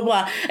 blah, blah, blah, blah,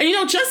 blah. And you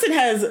know, Justin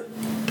has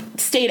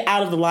stayed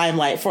out of the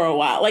limelight for a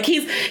while. Like,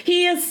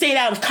 he has stayed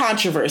out of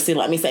controversy,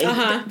 let me say.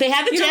 They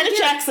had the Janet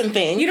Jackson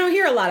thing. You don't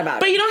hear a lot about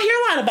it. But you don't hear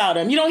a lot about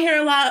him. You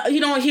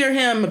don't hear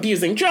him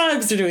abusing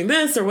drugs or doing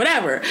this or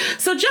whatever.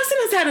 So Justin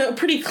has had a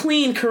pretty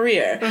clean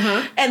career.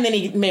 And then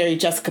he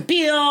married Jessica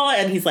Biel,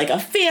 and he's like a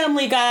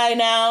family guy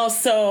now.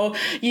 So,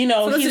 you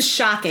know. So this is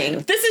shocking.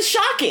 This is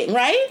shocking,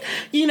 right?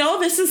 You know,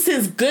 this is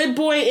his good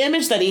boy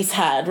image that he's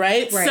had,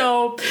 right?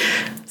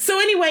 So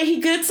anyway,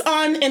 he gets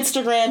on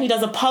Instagram. He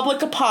does a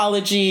public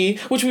apology,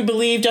 which we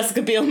believe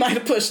Jessica Biel might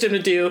have pushed him to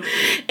do.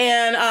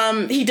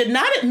 And he did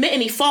not admit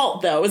any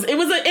fault, though. It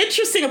was an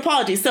interesting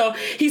apology. So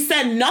he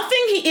said nothing.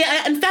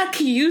 In fact,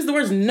 he used the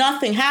words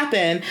nothing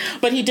happened,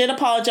 but he did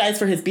apologize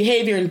for his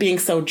behavior and being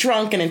so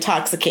drunk and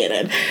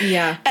intoxicated.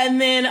 Yeah.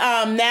 And then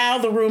now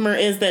the rumor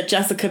is that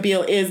Jessica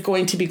Biel is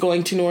going to be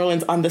going to New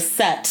Orleans on the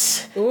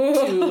set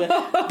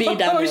to be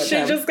done with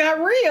him. She just got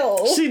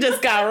real. She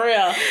just got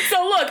real.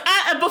 So look,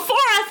 before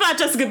I thought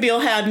Jessica Biel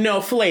had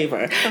no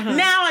flavor.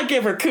 Now I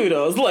give her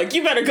kudos. Look,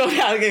 you better go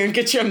down there and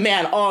get your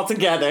man all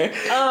together.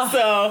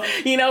 So,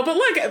 you know, but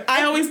look,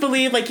 I always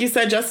believe, like you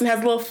said, Justin has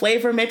a little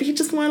flavor. Maybe he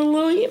just wanted a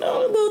little, you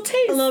know, a little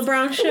taste. A little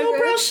brown sugar. A little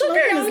brown sugar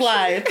in his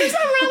life. There's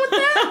nothing wrong with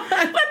that.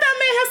 Let that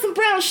man have some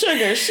brown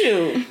sugar.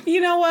 Shoot.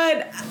 You know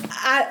what?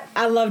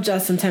 I love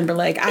Justin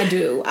Timberlake. I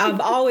do. I've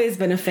always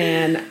been a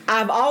fan.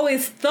 I've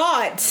always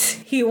thought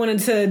he wanted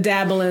to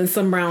dabble in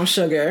some brown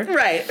sugar.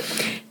 Right.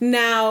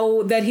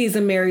 Now that he's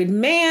a married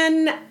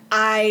man,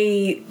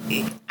 I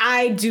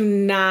do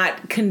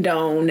not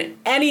condone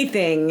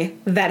anything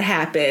that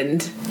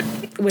happened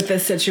with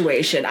this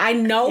situation. I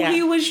know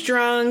he was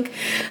drunk.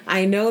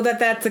 I know that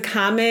that's a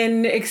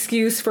common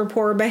excuse for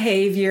poor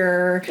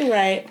behavior.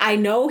 Right. I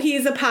know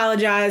he's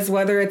apologized,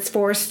 whether it's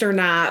forced or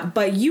not,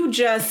 but you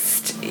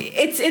just,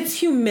 it's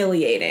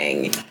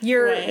humiliating.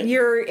 You're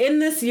in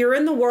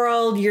the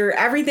world,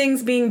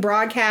 everything's being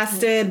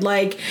broadcasted.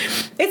 Like,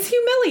 it's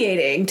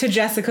humiliating to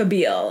Jessica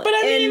Biel. But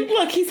I mean,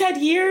 look, he's had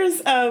years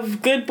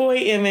of good boy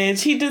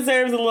image. He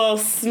deserves a little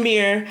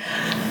smear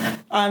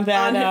on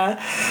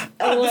that.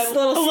 A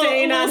little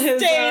stain on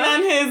his.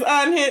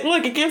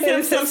 Look, it gives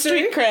him some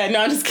street cred.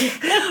 No, I'm just kidding.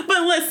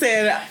 But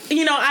listen,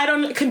 you know, I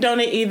don't condone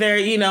it either.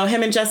 You know,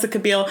 him and Jessica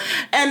Biel,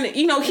 and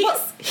you know,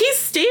 he's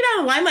stayed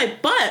out of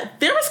limelight, but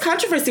there was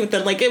controversy with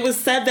them. Like, it was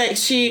said that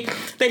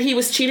he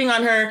was cheating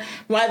on her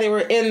while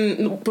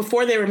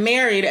before they were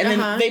married, and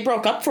then they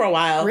broke up for a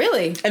while.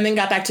 Really? And then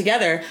got back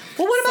together.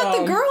 Well, what about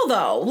the girl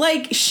though?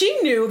 Like, she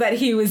knew that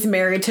he was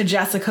married to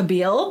Jessica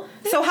Biel.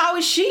 So how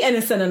is she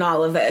innocent in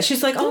all of this?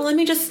 She's like, oh, let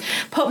me just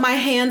put my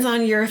hands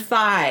on your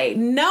thigh.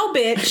 No,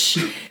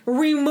 bitch.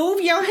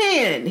 Remove your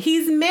hand.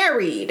 He's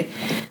married.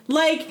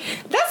 Like,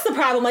 that's the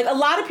problem. Like, a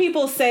lot of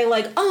people say,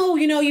 like, oh,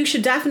 you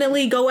should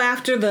definitely go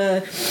after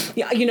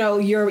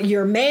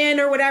your man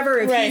or whatever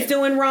if he's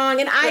doing wrong.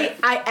 And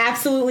I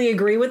absolutely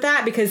agree with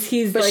that, because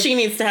he's but she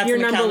needs to have your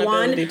some number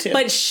one. too.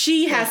 But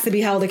she has to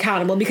be held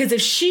accountable, because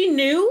if she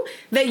knew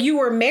that you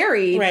were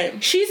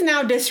married, she's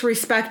now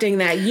disrespecting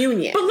that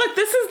union. But look,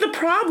 this is the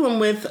problem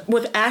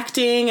with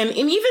acting and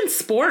even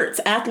sports,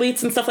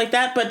 athletes and stuff like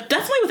that. But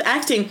definitely with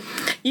acting,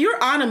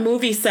 you're on a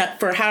movie set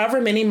for however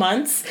many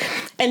months,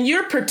 and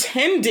you're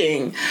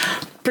pretending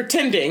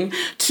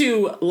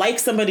to like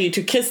somebody,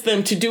 to kiss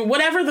them, to do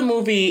whatever the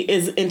movie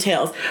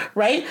entails,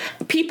 right?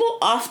 People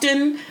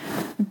often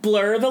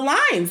blur the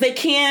lines. They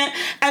can't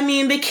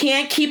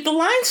keep the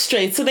lines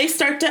straight. So they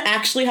start to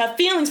actually have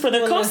feelings for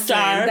their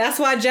co-star. That's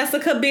why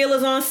Jessica Biel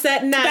is on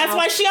set now. That's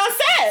why she on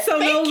set. So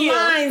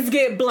lines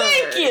get blurred.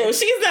 Thank you.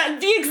 She's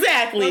not,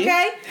 exactly.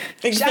 Okay?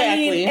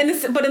 Exactly.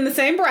 But in the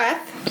same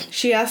breath,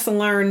 she has to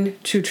learn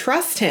to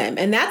trust him.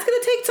 And that's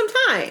going to take some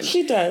time.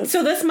 She does.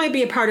 So this might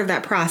be a part of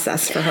that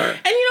process for her.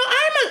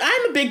 And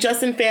I'm a big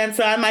Justin fan,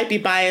 so I might be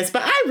biased,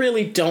 but I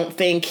really don't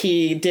think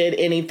he did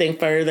anything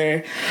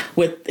further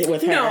with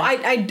her. No,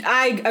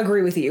 I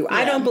agree with you. Yeah.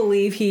 I don't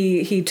believe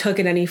he took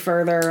it any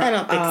further. I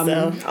don't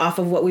think so. Off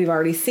of what we've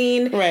already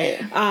seen.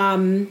 Right.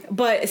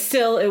 But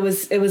still, it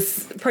was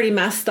pretty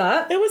messed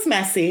up. It was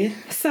messy.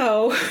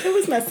 So it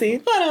was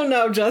messy. I don't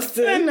know,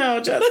 Justin. I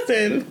know,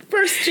 Justin.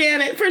 First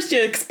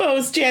you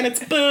exposed Janet's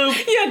boob.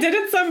 Yeah,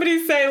 didn't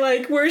somebody say,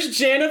 like, where's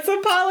Janet's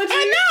apology?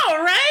 I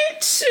know,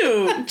 right?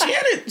 Shoot.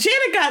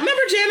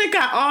 Janet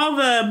got all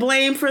the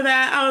blame for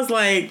that. I was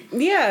like,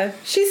 yeah,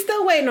 she's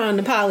still waiting on an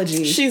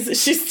apology. She'll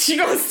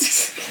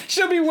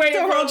be waiting.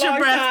 Don't hold your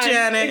breath,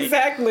 Janet.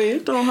 Exactly.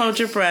 Don't hold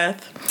your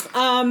breath.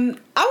 I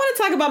want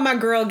to talk about my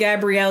girl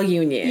Gabrielle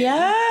Union.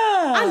 Yeah,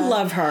 I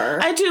love her.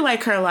 I do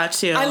like her a lot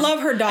too. I love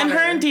her daughter. And her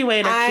and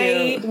D-Wade are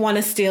cute. I want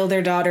to steal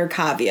their daughter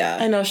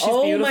Kavya. I know, she's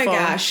beautiful. Oh my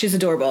gosh, she's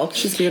adorable.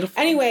 She's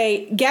beautiful.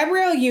 Anyway,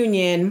 Gabrielle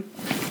Union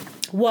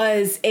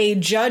was a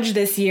judge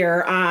this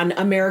year on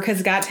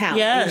America's Got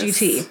Talent,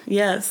 AGT.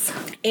 Yes.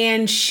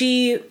 And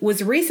she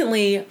was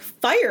recently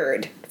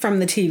fired from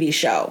the TV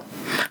show.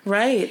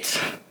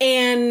 Right.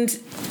 And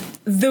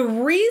the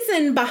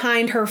reason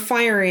behind her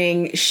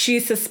firing, she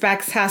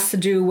suspects, has to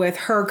do with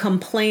her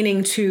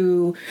complaining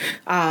to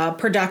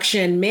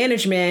production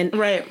management.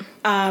 Right.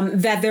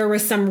 That there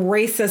was some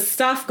racist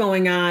stuff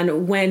going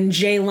on when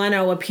Jay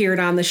Leno appeared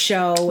on the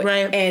show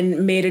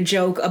and made a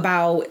joke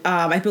about,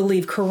 I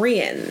believe,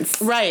 Koreans.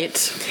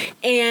 Right.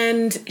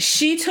 And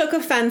she took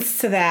offense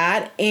to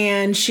that,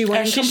 and she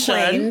went and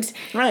complained.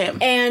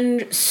 Right.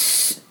 And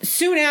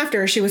soon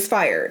after, she was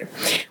fired.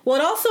 Well,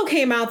 it also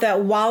came out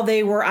that while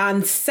they were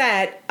on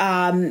set,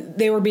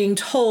 they were being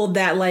told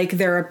that, like,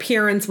 their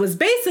appearance was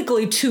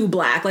basically too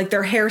black, like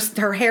her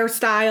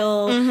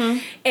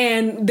hairstyle,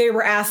 and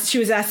she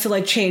was asked to,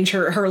 like, change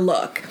her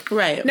look.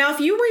 Right. Now, if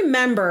you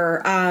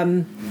remember,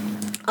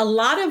 a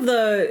lot of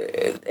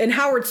and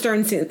Howard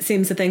Stern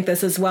seems to think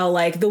this as well,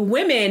 like, the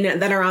women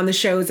that are on the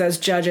shows as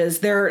judges,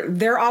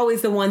 they're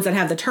always the ones that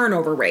have the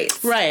turnover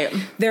rates. Right.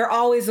 They're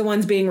always the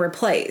ones being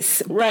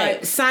replaced. Right.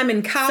 But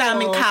Simon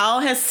Cowell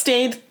has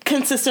stayed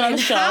consistent on the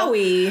show.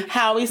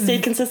 Howie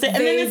stayed consistent.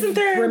 And then isn't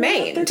there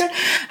remained?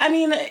 I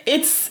mean,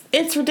 it's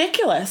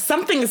ridiculous.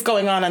 Something is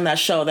going on that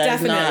show that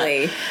definitely.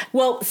 Is not.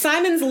 Well,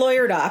 Simon's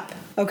lawyered up.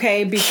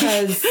 Okay,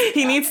 because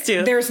he needs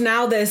to. There's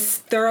now this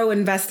thorough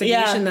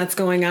investigation that's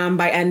going on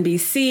by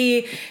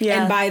NBC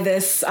and by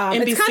this.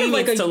 It's kind of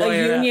like a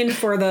union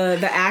for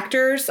the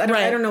actors. I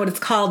don't know what it's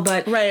called,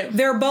 but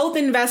they're both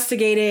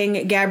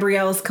investigating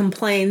Gabrielle's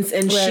complaints,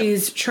 and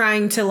she's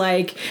trying to,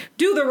 like,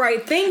 do the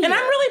right thing. And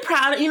I'm really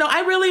proud.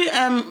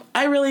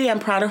 I really am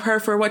proud of her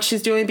for what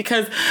she's doing,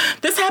 because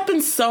this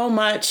happens so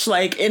much,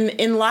 like,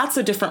 in lots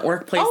of different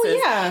workplaces.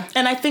 Oh yeah.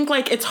 And I think,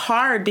 like, it's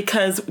hard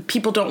because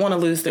people don't want to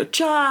lose their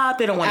job.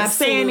 They don't want to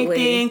say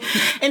anything.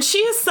 And she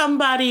is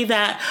somebody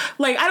that,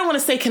 like, I don't want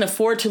to say can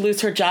afford to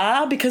lose her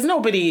job, because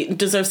nobody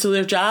deserves to lose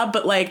their job.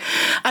 But, like,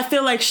 I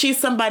feel like she's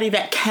somebody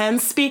that can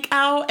speak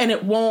out, and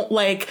it won't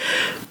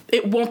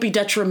be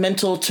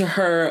detrimental to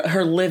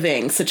her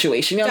living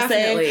situation. You know what I'm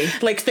saying?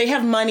 Like, they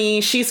have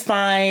money. She's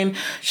fine.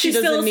 She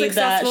doesn't need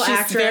that.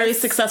 She's a very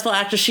successful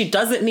actress. She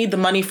doesn't need the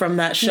money from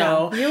that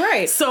show. No, you're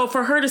right. So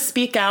for her to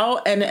speak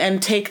out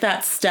and take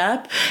that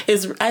step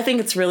I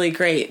think it's really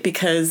great,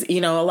 because,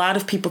 a lot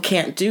of people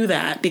can't do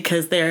that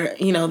because they're,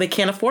 they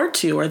can't afford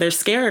to, or they're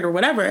scared or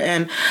whatever.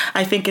 And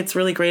I think it's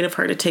really great of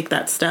her to take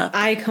that step.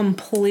 I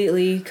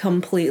completely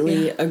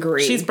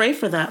agree. She's brave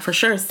for that, for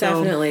sure.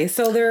 So. Definitely.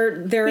 So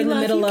they're in the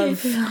middle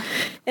of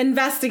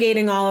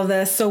investigating all of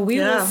this. So we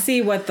will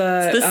see what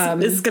this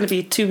is going to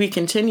be to be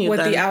continued.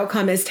 What the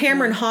outcome is.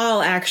 Tamron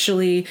Hall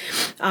actually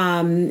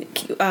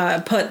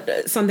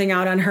put something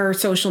out on her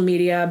social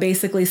media,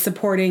 basically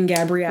supporting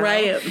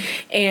Gabrielle,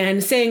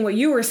 and saying what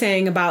you were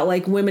saying about,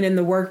 like, women in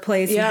the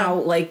workplace and how,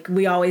 like,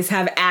 we always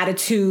have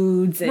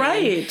attitudes. And,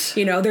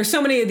 there's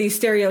so many of these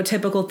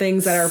stereotypical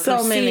things that are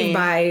perceived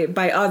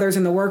by others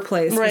in the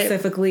workplace,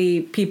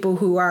 specifically people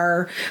who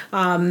are,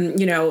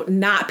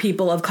 not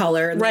people of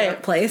color. the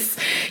workplace.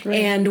 Right.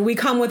 And we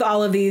come with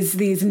all of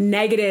these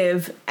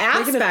negative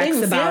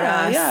aspects about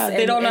us. Yeah,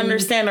 they don't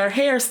understand our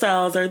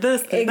hairstyles or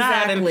this, or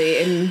that.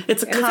 And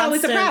it's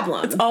always a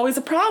problem. It's always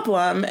a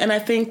problem. And I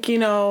think,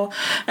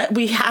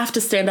 we have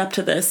to stand up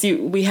to this.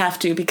 We have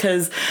to,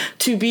 because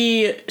to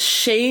be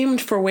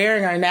shamed for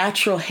wearing our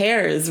natural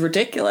hair is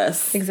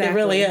ridiculous. Exactly. It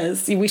really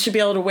is. We should be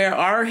able to wear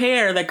our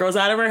hair that grows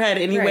out of our head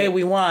any way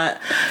we want.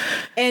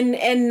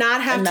 And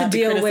not have to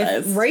deal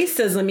with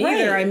racism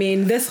either. I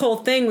mean, this whole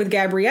thing with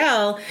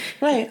Gabrielle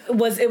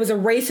was a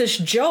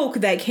racist joke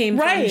that came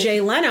from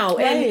Jay Leno.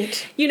 And,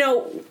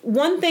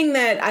 one thing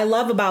that I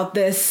love about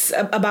this,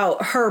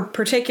 about her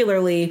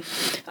particularly,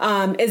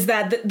 is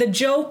that the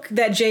joke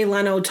that Jay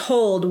Leno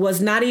told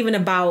was not even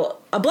about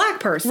a black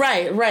person.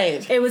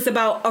 Right. It was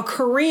about a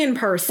Korean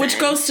person. Which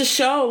goes to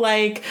show,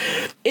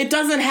 it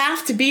doesn't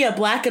have to be a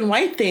black and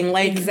white thing.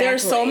 There are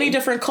so many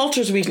different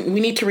cultures. We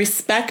need to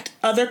respect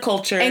other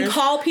cultures. And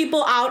call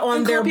people out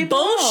on their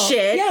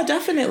bullshit. Yeah,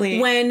 definitely.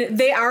 When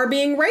they are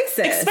being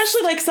racist.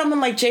 Especially someone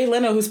like Jay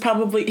Leno, who's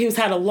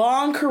had a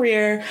long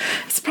career.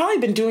 He's probably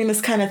been doing this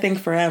kind of thing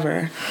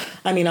forever.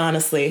 I mean,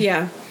 honestly.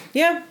 Yeah.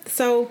 Yeah,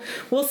 so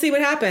we'll see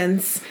what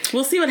happens.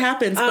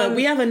 But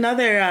we have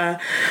another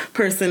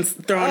person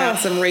throwing out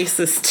some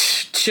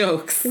racist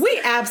jokes. We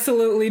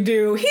absolutely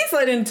do. He's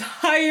an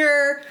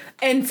entire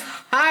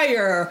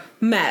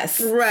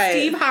mess. Right.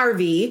 Steve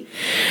Harvey.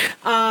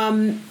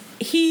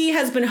 He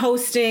has been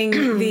hosting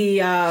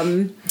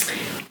the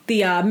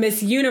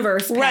Miss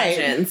Universe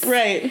pageants.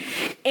 Right.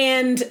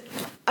 And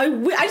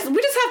we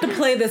just have to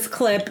play this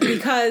clip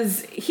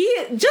because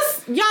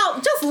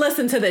y'all just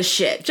listen to this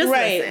shit. Just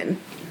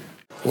listen.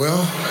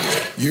 Well,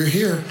 you're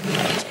here.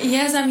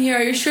 Yes, I'm here.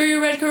 Are you sure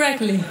you read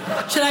correctly?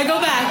 Should I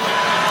go back?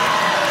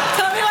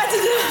 Tell me what to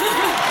do.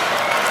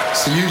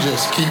 So you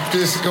just keep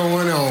this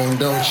going on,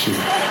 don't you?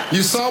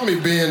 You saw me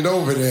bend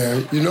over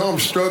there. You know I'm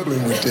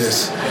struggling with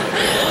this.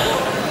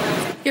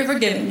 You're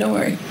forgiven. Don't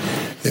worry.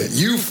 Yeah,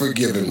 you've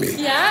forgiven me.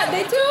 Yeah,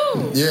 they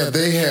do. Yeah,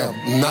 they have.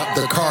 Not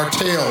the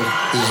cartel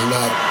is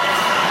not.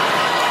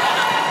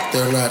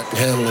 They're not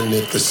handling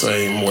it the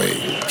same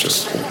way.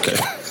 Just okay.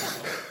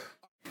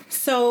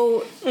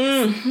 So,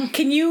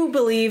 can you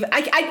believe?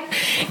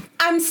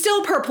 I'm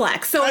still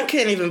perplexed. So I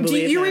can't even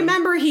believe. Do you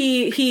remember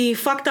he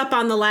fucked up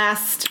on the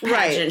last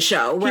pageant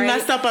show? Right? He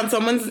messed up on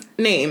someone's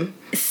name.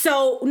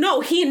 So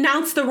no, he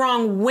announced the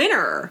wrong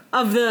winner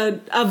of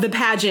the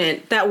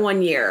pageant that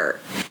one year.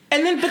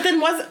 And then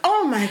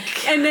oh my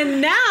God. And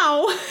then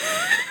now.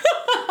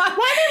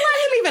 Why didn't let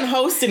him even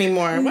host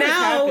anymore?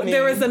 Now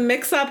there was a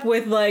mix-up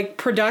with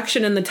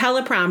production and the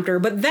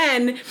teleprompter, but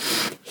then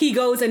he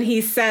goes and he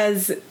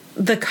says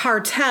the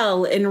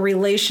cartel in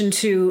relation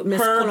to Miss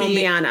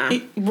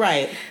Colombiana.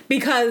 Right.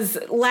 Because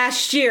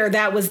last year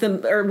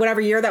or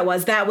whatever year that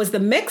was the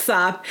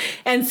mix-up.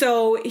 And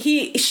so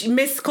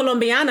Miss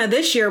Colombiana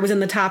this year was in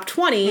the top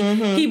 20.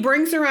 Mm-hmm. He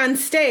brings her on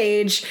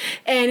stage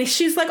and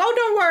she's like, oh,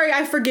 don't worry,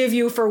 I forgive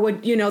you for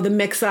what, the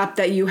mix-up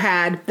that you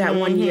had that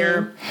one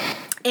year.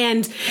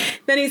 And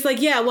then he's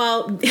like, yeah,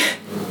 well,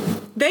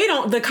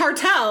 the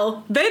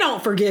cartel, they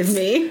don't forgive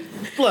me.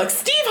 Look,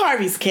 Steve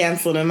Harvey's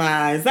canceled in my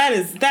eyes. That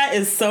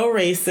is so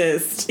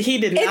racist. He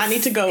did not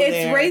need to go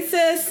there. It's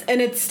racist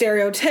and it's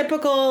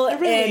stereotypical. It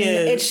really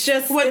is. It's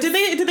just. What did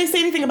they say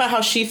anything about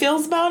how she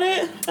feels about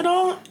it at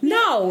all?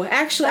 No,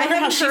 actually, I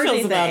haven't heard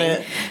anything about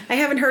it. I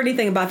haven't heard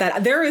anything about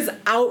that. There is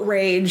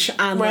outrage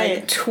on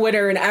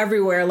Twitter and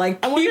everywhere. I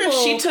wonder if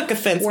she took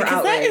offense because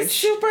outraged. That is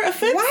super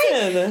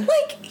offensive.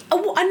 Right?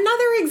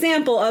 Another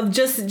example of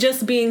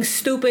just being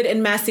stupid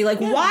and messy.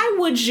 Why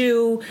would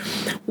you?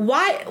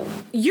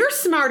 You're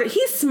smart.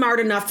 He's smart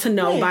enough to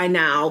know by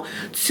now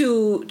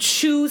to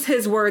choose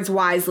his words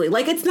wisely.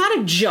 It's not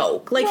a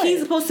joke.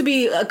 He's supposed to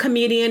be a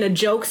comedian, a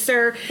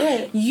jokester.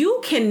 Right. You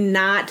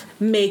cannot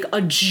make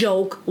a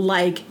joke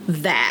like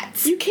that.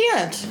 You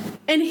can't.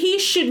 And he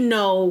should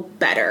know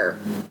better.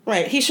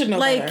 Right. He should know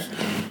better.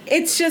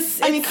 It's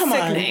just, come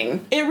sickening.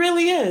 On. It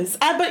really is.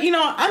 But,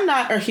 I'm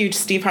not a huge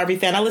Steve Harvey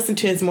fan. I listen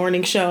to his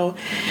morning show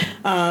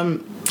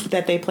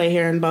that they play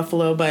here in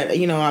Buffalo, but,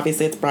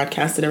 obviously it's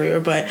broadcasted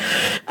everywhere.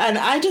 And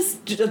I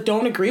just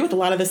don't agree with a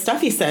lot of the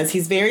stuff he says. He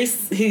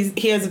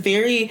has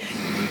very,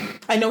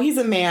 I know he's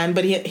a man,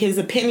 but his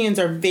opinions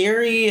are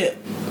very,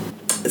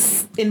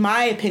 in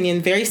my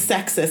opinion, very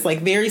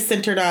sexist, very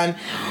centered on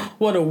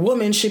what a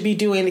woman should be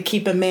doing to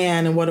keep a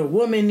man and what a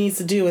woman needs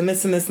to do and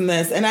this and this and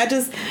this. And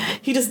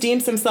he just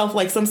deems himself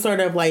like some sort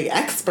of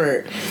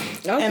expert.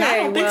 Okay, and I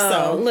don't think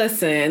so.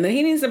 Listen,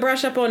 he needs to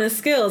brush up on his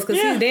skills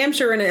because he's damn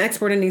sure an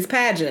expert in these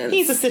pageants. He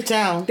needs to sit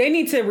down. They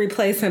need to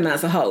replace him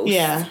as a host.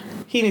 Yeah.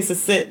 He needs to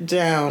sit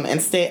down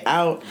and stay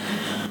out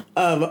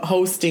of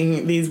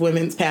hosting these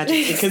women's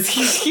pageants because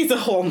he's a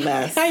whole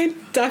mess. I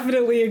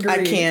definitely agree.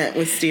 I can't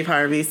with Steve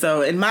Harvey.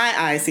 So in my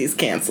eyes, he's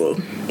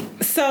canceled.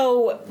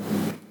 So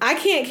I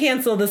can't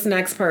cancel this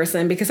next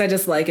person because I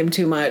just like him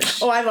too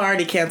much. Oh, I've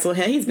already canceled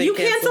him. He's been You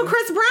canceled. cancel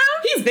Chris Brown?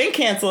 He's been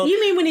canceled.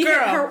 You mean when he hit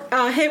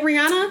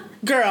Rihanna?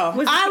 Girl,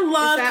 I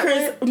love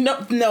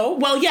Chris. No.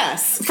 Well,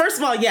 yes. First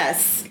of all,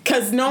 yes.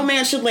 Because no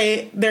man should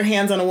lay their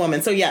hands on a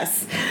woman. So,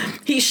 yes.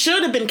 He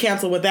should have been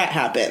canceled when that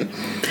happened.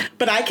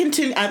 But I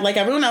continue, like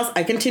everyone else,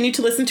 I continue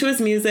to listen to his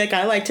music.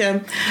 I liked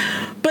him.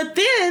 But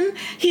then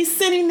he's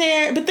sitting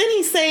there, but then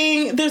he's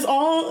saying there's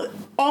all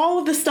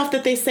of the stuff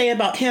that they say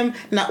about him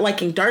not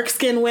liking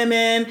dark-skinned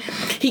women.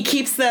 He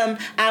keeps them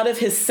out of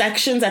his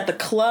sections at the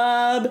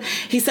club.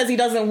 He says he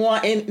doesn't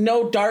want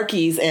no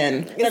darkies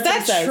in. Is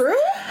that true?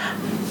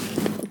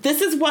 This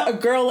is what a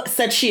girl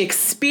said she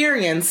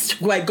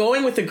experienced by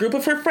going with a group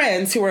of her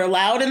friends who were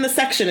allowed in the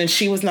section and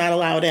she was not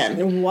allowed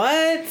in.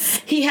 What?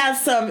 He has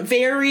some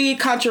very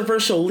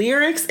controversial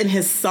lyrics in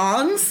his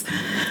songs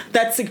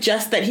that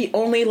suggest that he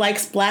only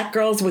likes black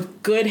girls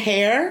with good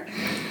hair.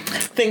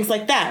 Things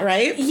like that,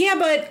 right? Yeah,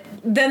 but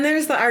then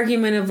there's the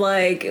argument of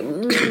like,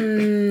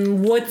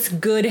 what's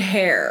good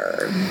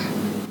hair?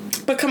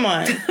 But come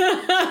on.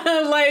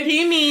 Like,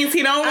 he means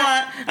he don't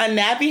want a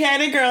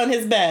nappy-headed girl in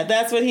his bed.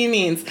 That's what he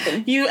means.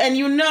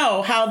 You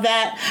know how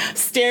that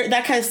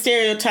kind of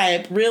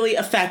stereotype really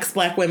affects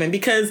black women,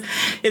 because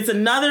it's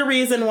another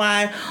reason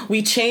why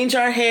we change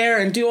our hair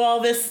and do all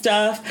this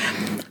stuff.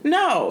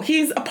 No,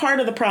 he's a part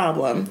of the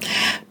problem.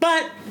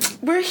 But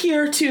we're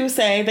here to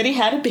say that he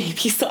had a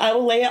baby, so I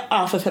will lay it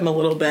off of him a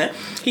little bit.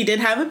 He did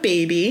have a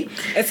baby.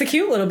 It's a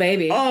cute little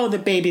baby. Oh, the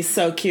baby's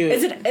so cute.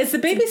 Is the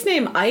baby's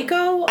name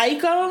Aiko?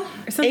 Aiko?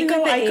 Or something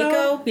like that?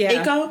 Aiko?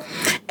 Yeah. Aiko?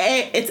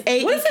 It's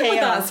A-E-K-O. What is it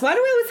with us? Why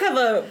do we always have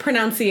a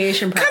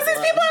pronunciation problem? Because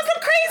these people have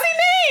some crazy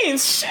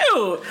names.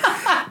 Shoot.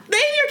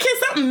 Name your kid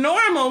something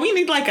normal. We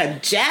need like a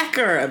Jack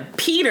or a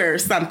Peter or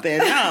something.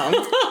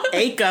 No.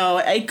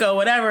 Aiko,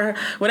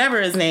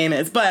 whatever his name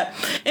is. But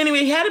anyway,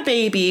 he had a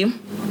baby.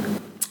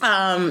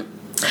 And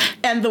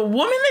the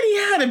woman that he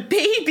had a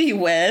baby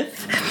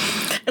with,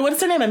 and what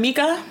is her name?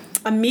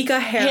 Amika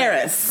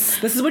Harris.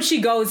 This is what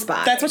she goes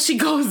by. That's what she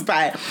goes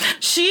by.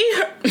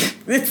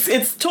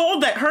 It's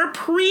told that her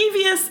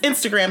previous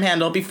Instagram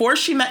handle before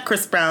she met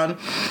Chris Brown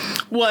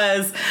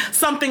was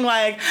something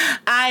like,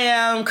 I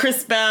am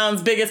Chris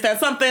Brown's biggest fan.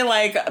 Something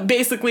like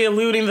basically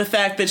alluding to the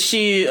fact that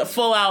she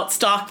full out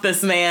stalked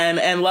this man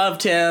and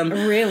loved him.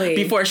 Really?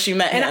 Before she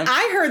met him. And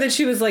I heard that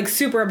she was like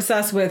super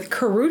obsessed with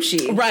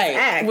Karrueche.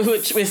 Right.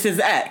 Which was his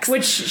ex.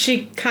 Which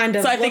she kind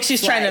of So I think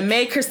she's trying to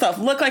make herself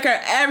look like her,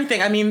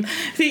 everything. I mean,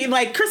 see,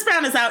 like Chris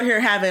Brown is out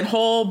here having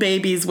whole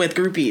babies with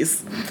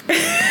groupies.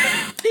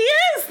 He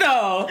is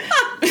though.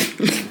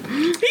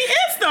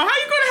 How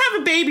you gonna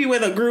have a baby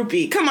with a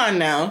groupie? Come on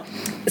now.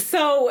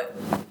 So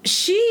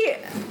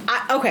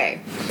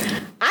okay.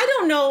 I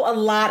don't know a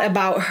lot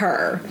about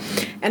her.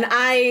 And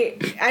I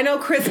know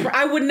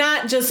I would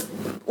not just,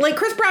 like,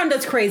 Chris Brown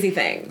does crazy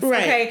things.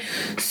 Right. Okay.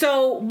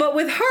 So, but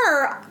with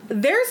her,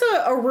 there's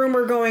a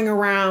rumor going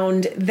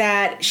around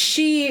that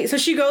she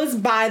goes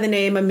by the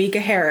name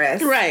Amika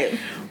Harris. Right.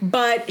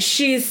 But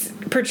she's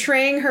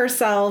portraying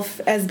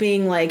herself as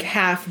being like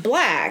half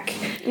black.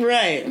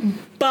 Right.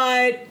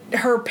 But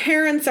her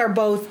parents are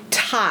both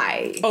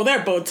Thai. Oh,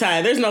 they're both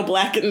Thai. There's no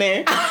black in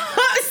there.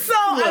 So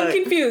I'm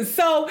confused.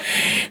 So,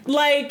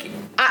 like,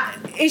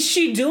 is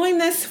she doing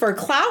this for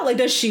clout? Like,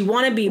 does she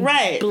want to be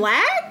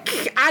black?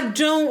 I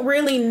don't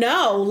really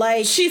know.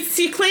 Like,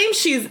 she claims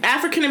she's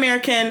African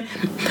American,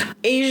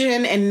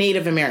 Asian, and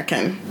Native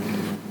American.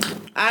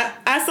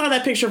 I saw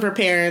that picture of her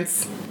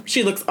parents.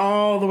 She looks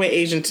all the way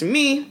Asian to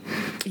me.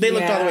 They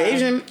looked all the way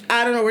Asian.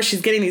 I don't know where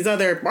she's getting these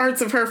other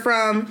parts of her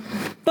from.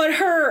 But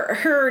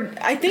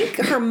I think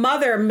her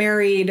mother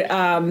married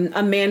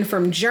a man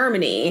from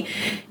Germany,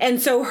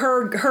 and so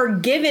her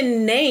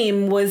given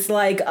name was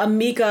like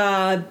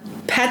Amika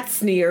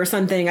Petsny or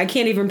something. I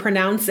can't even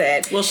pronounce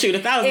it. Well, shoot,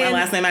 if that was my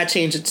last name, I'd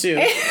change it too.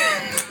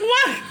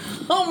 What?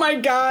 Oh my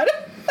God.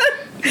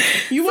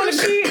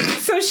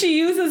 So she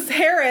uses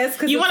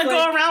Harris. You want to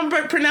go around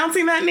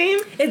pronouncing that name?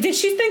 Did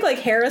she think like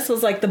Harris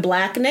was like the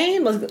black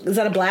name? Is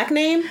that a black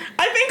name?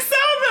 I think so,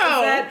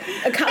 though. Is that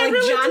like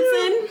really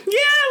Johnson? Do.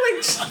 Yeah,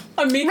 like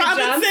Amika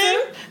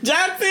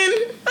Johnson,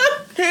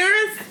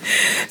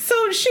 Harris.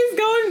 So she's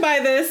going by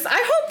this. I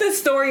hope this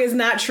story is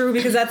not true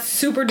because that's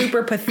super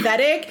duper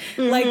pathetic.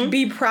 Mm-hmm. Like,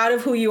 be proud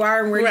of who you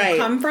are and where you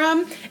come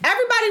from.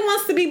 Everybody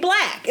wants to be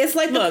black. It's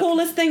like the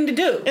coolest thing to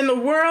do. In the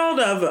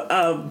world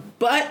of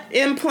butt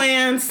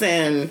implants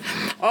and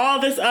all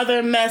this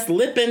other mess,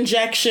 lip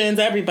injections,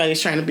 everybody's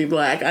trying to be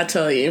black, I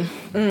tell you.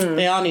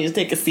 They all need to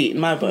take a seat in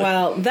my book.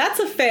 Well, that's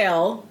a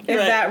fail if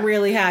that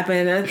really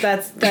happened.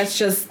 That's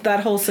just,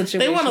 that whole situation.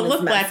 They want to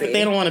look black, but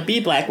they don't want to be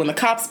black. When the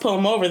cops pull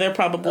them over, they're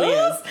probably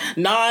as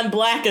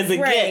non-black as it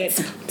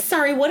gets.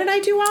 Sorry, what did I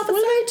do, officer?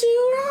 What did I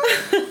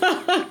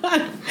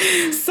do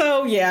wrong?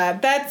 So yeah,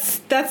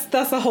 that's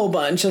a whole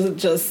bunch of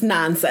just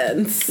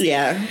nonsense.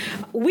 Yeah.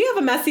 We have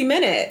a messy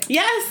minute.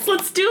 Yes,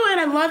 let's do it.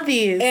 I love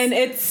these. And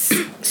it's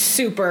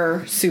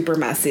super, super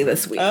messy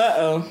this week.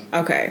 Uh-oh.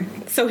 Okay,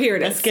 so here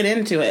it is. Let's get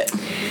into it.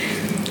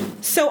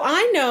 So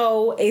I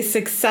know a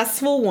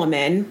successful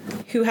woman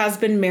who has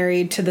been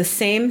married to the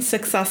same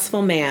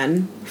successful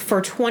man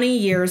for 20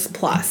 years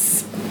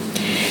plus.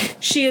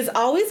 She has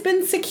always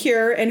been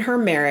secure in her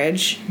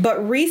marriage,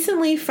 but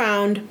recently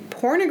found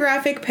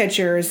pornographic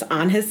pictures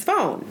on his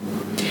phone.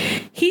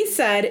 He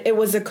said it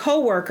was a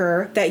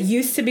coworker that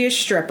used to be a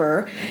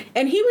stripper,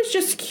 and he was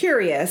just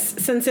curious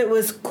since it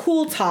was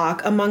cool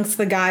talk amongst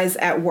the guys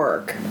at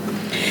work.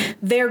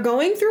 They're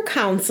going through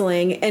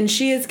counseling, and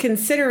she is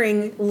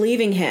considering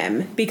leaving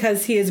him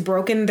because he has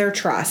broken their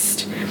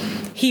trust.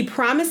 He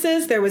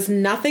promises there was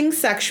nothing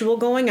sexual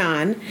going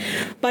on,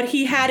 but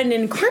he had an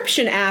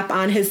encryption app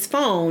on his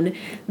phone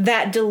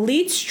that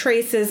deletes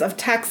traces of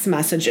text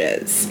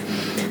messages.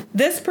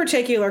 This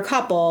particular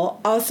couple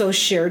also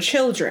share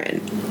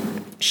children.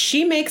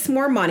 She makes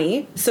more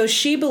money, so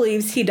she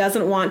believes he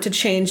doesn't want to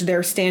change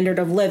their standard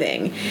of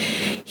living.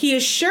 He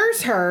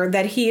assures her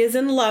that he is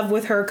in love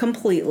with her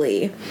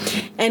completely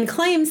and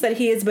claims that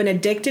he has been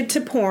addicted to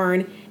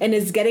porn and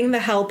is getting the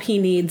help he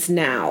needs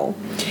now.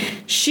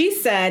 She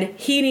said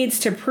he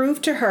needs to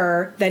prove to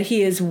her that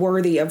he is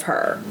worthy of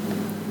her.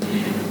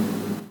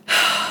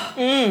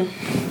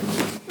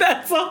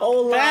 That's a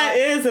whole lot. That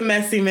is a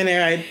messy minute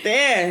right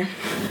there.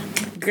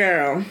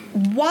 Girl.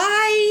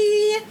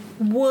 Why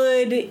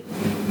would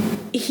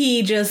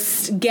he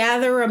just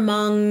gather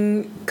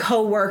among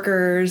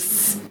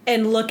coworkers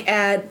and look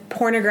at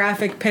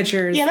pornographic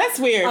pictures? Yeah, that's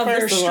weird. Of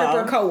their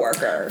stripper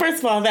coworker. First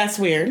of all, that's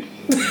weird.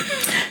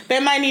 They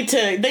might need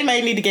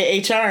to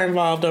get HR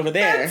involved over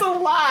there. That's a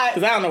lot.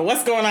 Because I don't know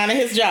what's going on in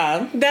his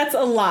job. That's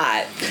a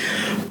lot.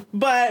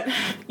 But,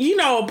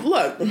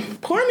 look,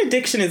 porn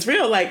addiction is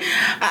real. Like,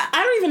 I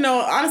don't even know,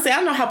 honestly, I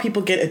don't know how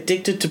people get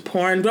addicted to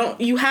porn. Don't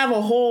you have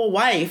a whole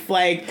wife?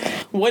 Like,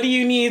 what do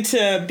you need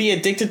to be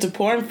addicted to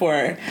porn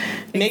for?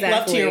 Make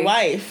love to your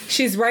wife.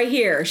 She's right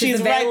here. She's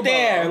right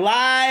there,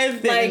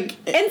 live. And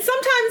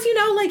sometimes,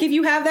 if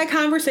you have that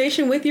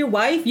conversation with your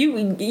wife, you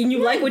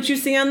like what you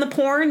see on the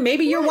porn,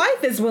 maybe your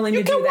wife is willing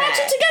to do that. You can watch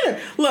it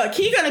together. Look,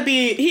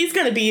 he's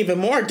gonna be even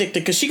more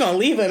addicted because she's gonna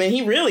leave him and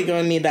he really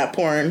gonna need that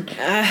porn.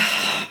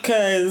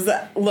 Because,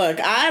 look,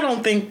 I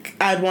don't think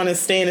I'd want to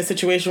stay in a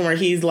situation where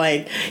he's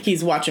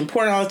watching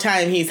porn all the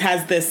time. He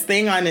has this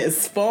thing on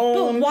his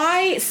phone. But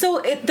why?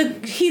 So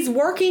he's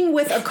working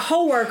with a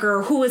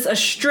coworker who is a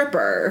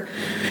stripper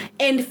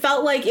and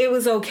felt like it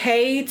was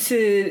okay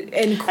to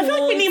and cool. I feel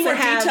like we need more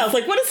details.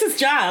 Like, what is his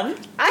job?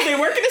 Do they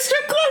work in a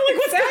strip club? Like,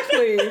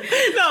 exactly.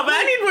 No, but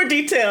I need more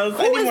details.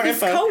 Who is this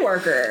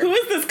coworker? Who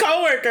is this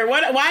coworker?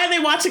 Why are they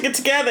watching it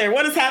together?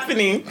 What is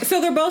happening?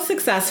 So they're both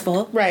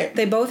successful. Right.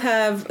 They both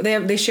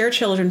they share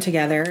children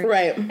together.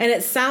 Right. And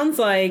it sounds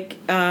like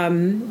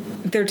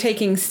they're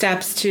taking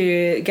steps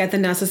to get the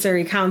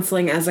necessary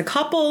counseling as a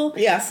couple.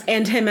 Yes.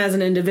 And him as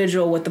an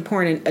individual with the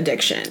porn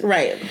addiction.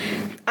 Right.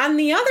 On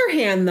the other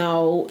hand,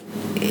 though,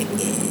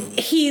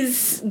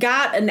 he's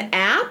got an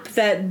app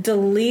that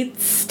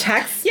deletes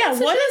text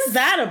messages. What is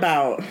that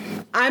about?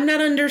 I'm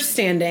not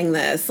understanding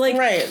this. Like,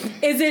 right.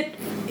 Is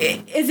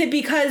it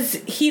because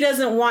he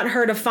doesn't want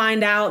her to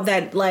find out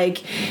that,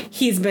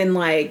 he's been,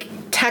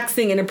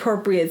 texting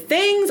inappropriate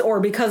things, or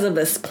because of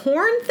this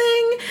porn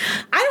thing?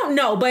 I don't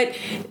know, but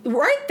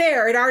right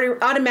there, it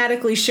already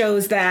automatically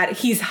shows that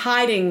he's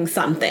hiding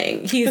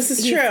something. This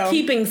is true. He's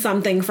keeping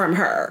something from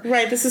her.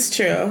 Right, this is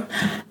true.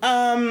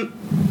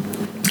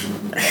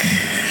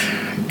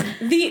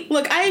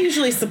 Look, I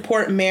usually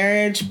support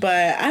marriage,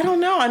 but I don't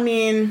know. I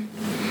mean,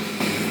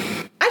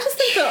 I just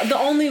think the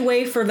only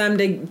way for them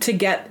to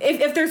get,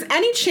 if there's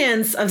any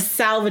chance of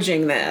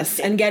salvaging this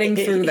and getting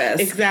through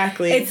this,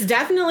 exactly, it's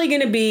definitely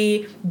going to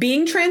be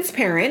being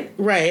transparent,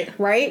 right,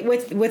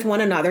 with one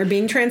another,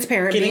 being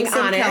transparent, getting being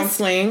some honest,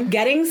 counseling,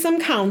 getting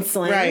some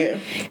counseling, right,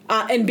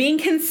 and being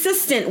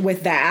consistent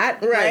with that,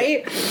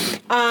 right,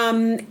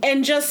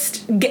 and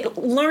just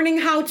learning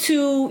how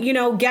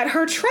to get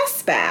her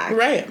trust back,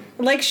 right.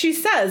 Like she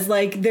says,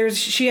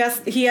 he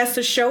has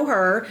to show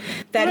her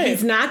that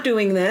he's not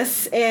doing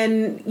this,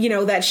 and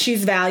that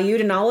she's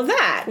valued and all of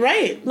that.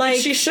 Right. Like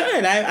she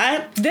should.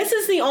 This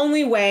is the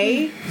only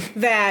way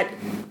that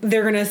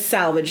they're going to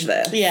salvage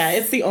this. Yeah,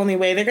 it's the only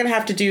way. They're going to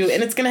have to do,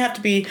 and it's going to have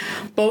to be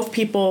both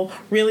people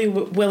really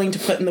willing to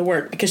put in the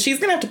work, because she's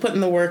going to have to put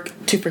in the work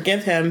to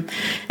forgive him,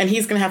 and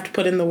he's going to have to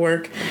put in the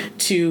work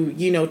to,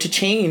 to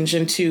change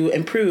and to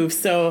improve.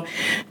 So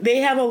they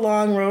have a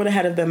long road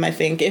ahead of them, I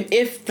think,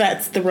 if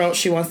that's the route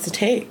she wants to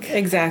take.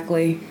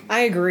 Exactly. I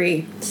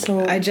agree.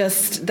 So I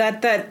just,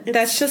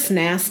 that's just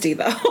nasty,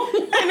 though.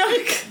 I know.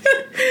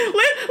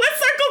 Let's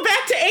circle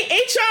back to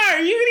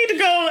HR. You need to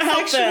go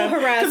help Sexual them.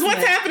 harassment. Because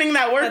what's happening in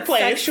that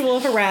workplace? That's sexual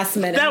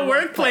harassment. That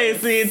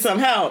workplace needs some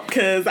help,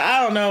 because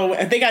I don't know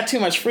if they got too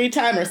much free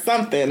time or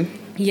something.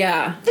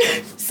 Yeah.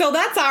 So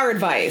that's our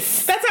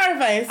advice. That's our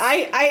advice.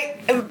 I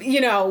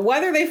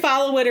whether they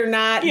follow it or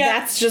not,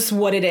 that's just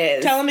what it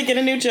is. Tell them to get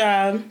a new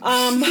job.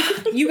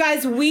 You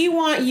guys, we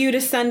want you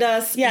to send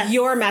us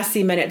your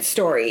messy minute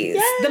stories.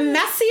 Yes. The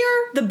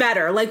messier, the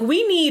better. Like,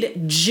 we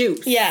need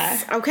juice. Yeah.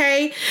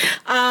 Okay?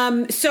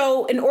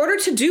 So in order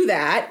to do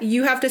that,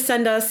 you have to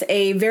send us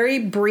a very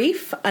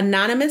brief,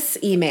 anonymous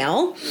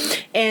email,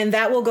 and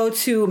that will go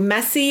to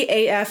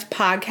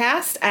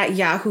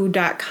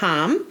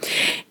messyafpodcast@yahoo.com.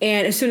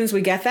 And as soon as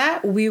we get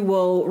that, we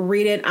will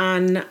read it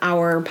on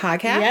our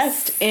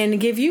podcast and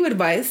give you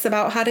advice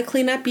about how to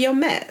clean up your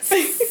mess.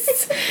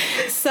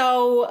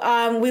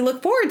 So we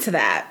look forward to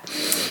that.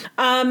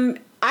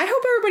 I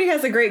hope everybody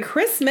has a great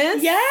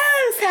Christmas.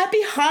 Yes,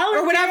 happy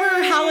holidays. Or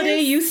whatever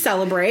holiday you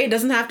celebrate. It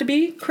doesn't have to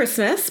be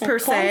Christmas per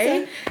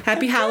se.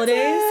 Happy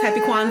holidays. Happy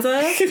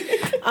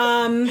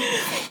Kwanzaa.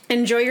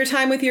 Enjoy your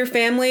time with your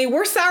family.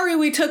 We're sorry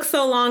we took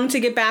so long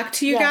to get back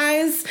to you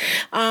guys.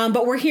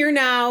 But we're here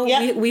now.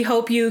 Yep. We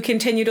hope you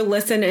continue to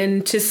listen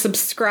and to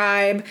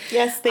subscribe.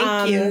 Yes,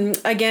 thank you.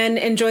 Again,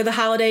 enjoy the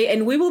holiday.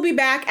 And we will be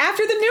back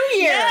after the new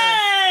year.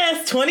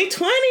 Yes,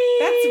 2020.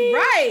 That's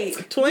right.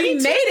 2020.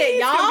 We made it,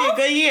 y'all. It's going to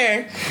be a good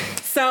year.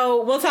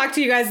 So we'll talk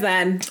to you guys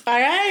then. All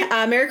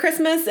right. Merry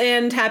Christmas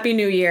and Happy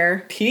New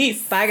Year.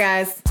 Peace. Bye,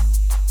 guys.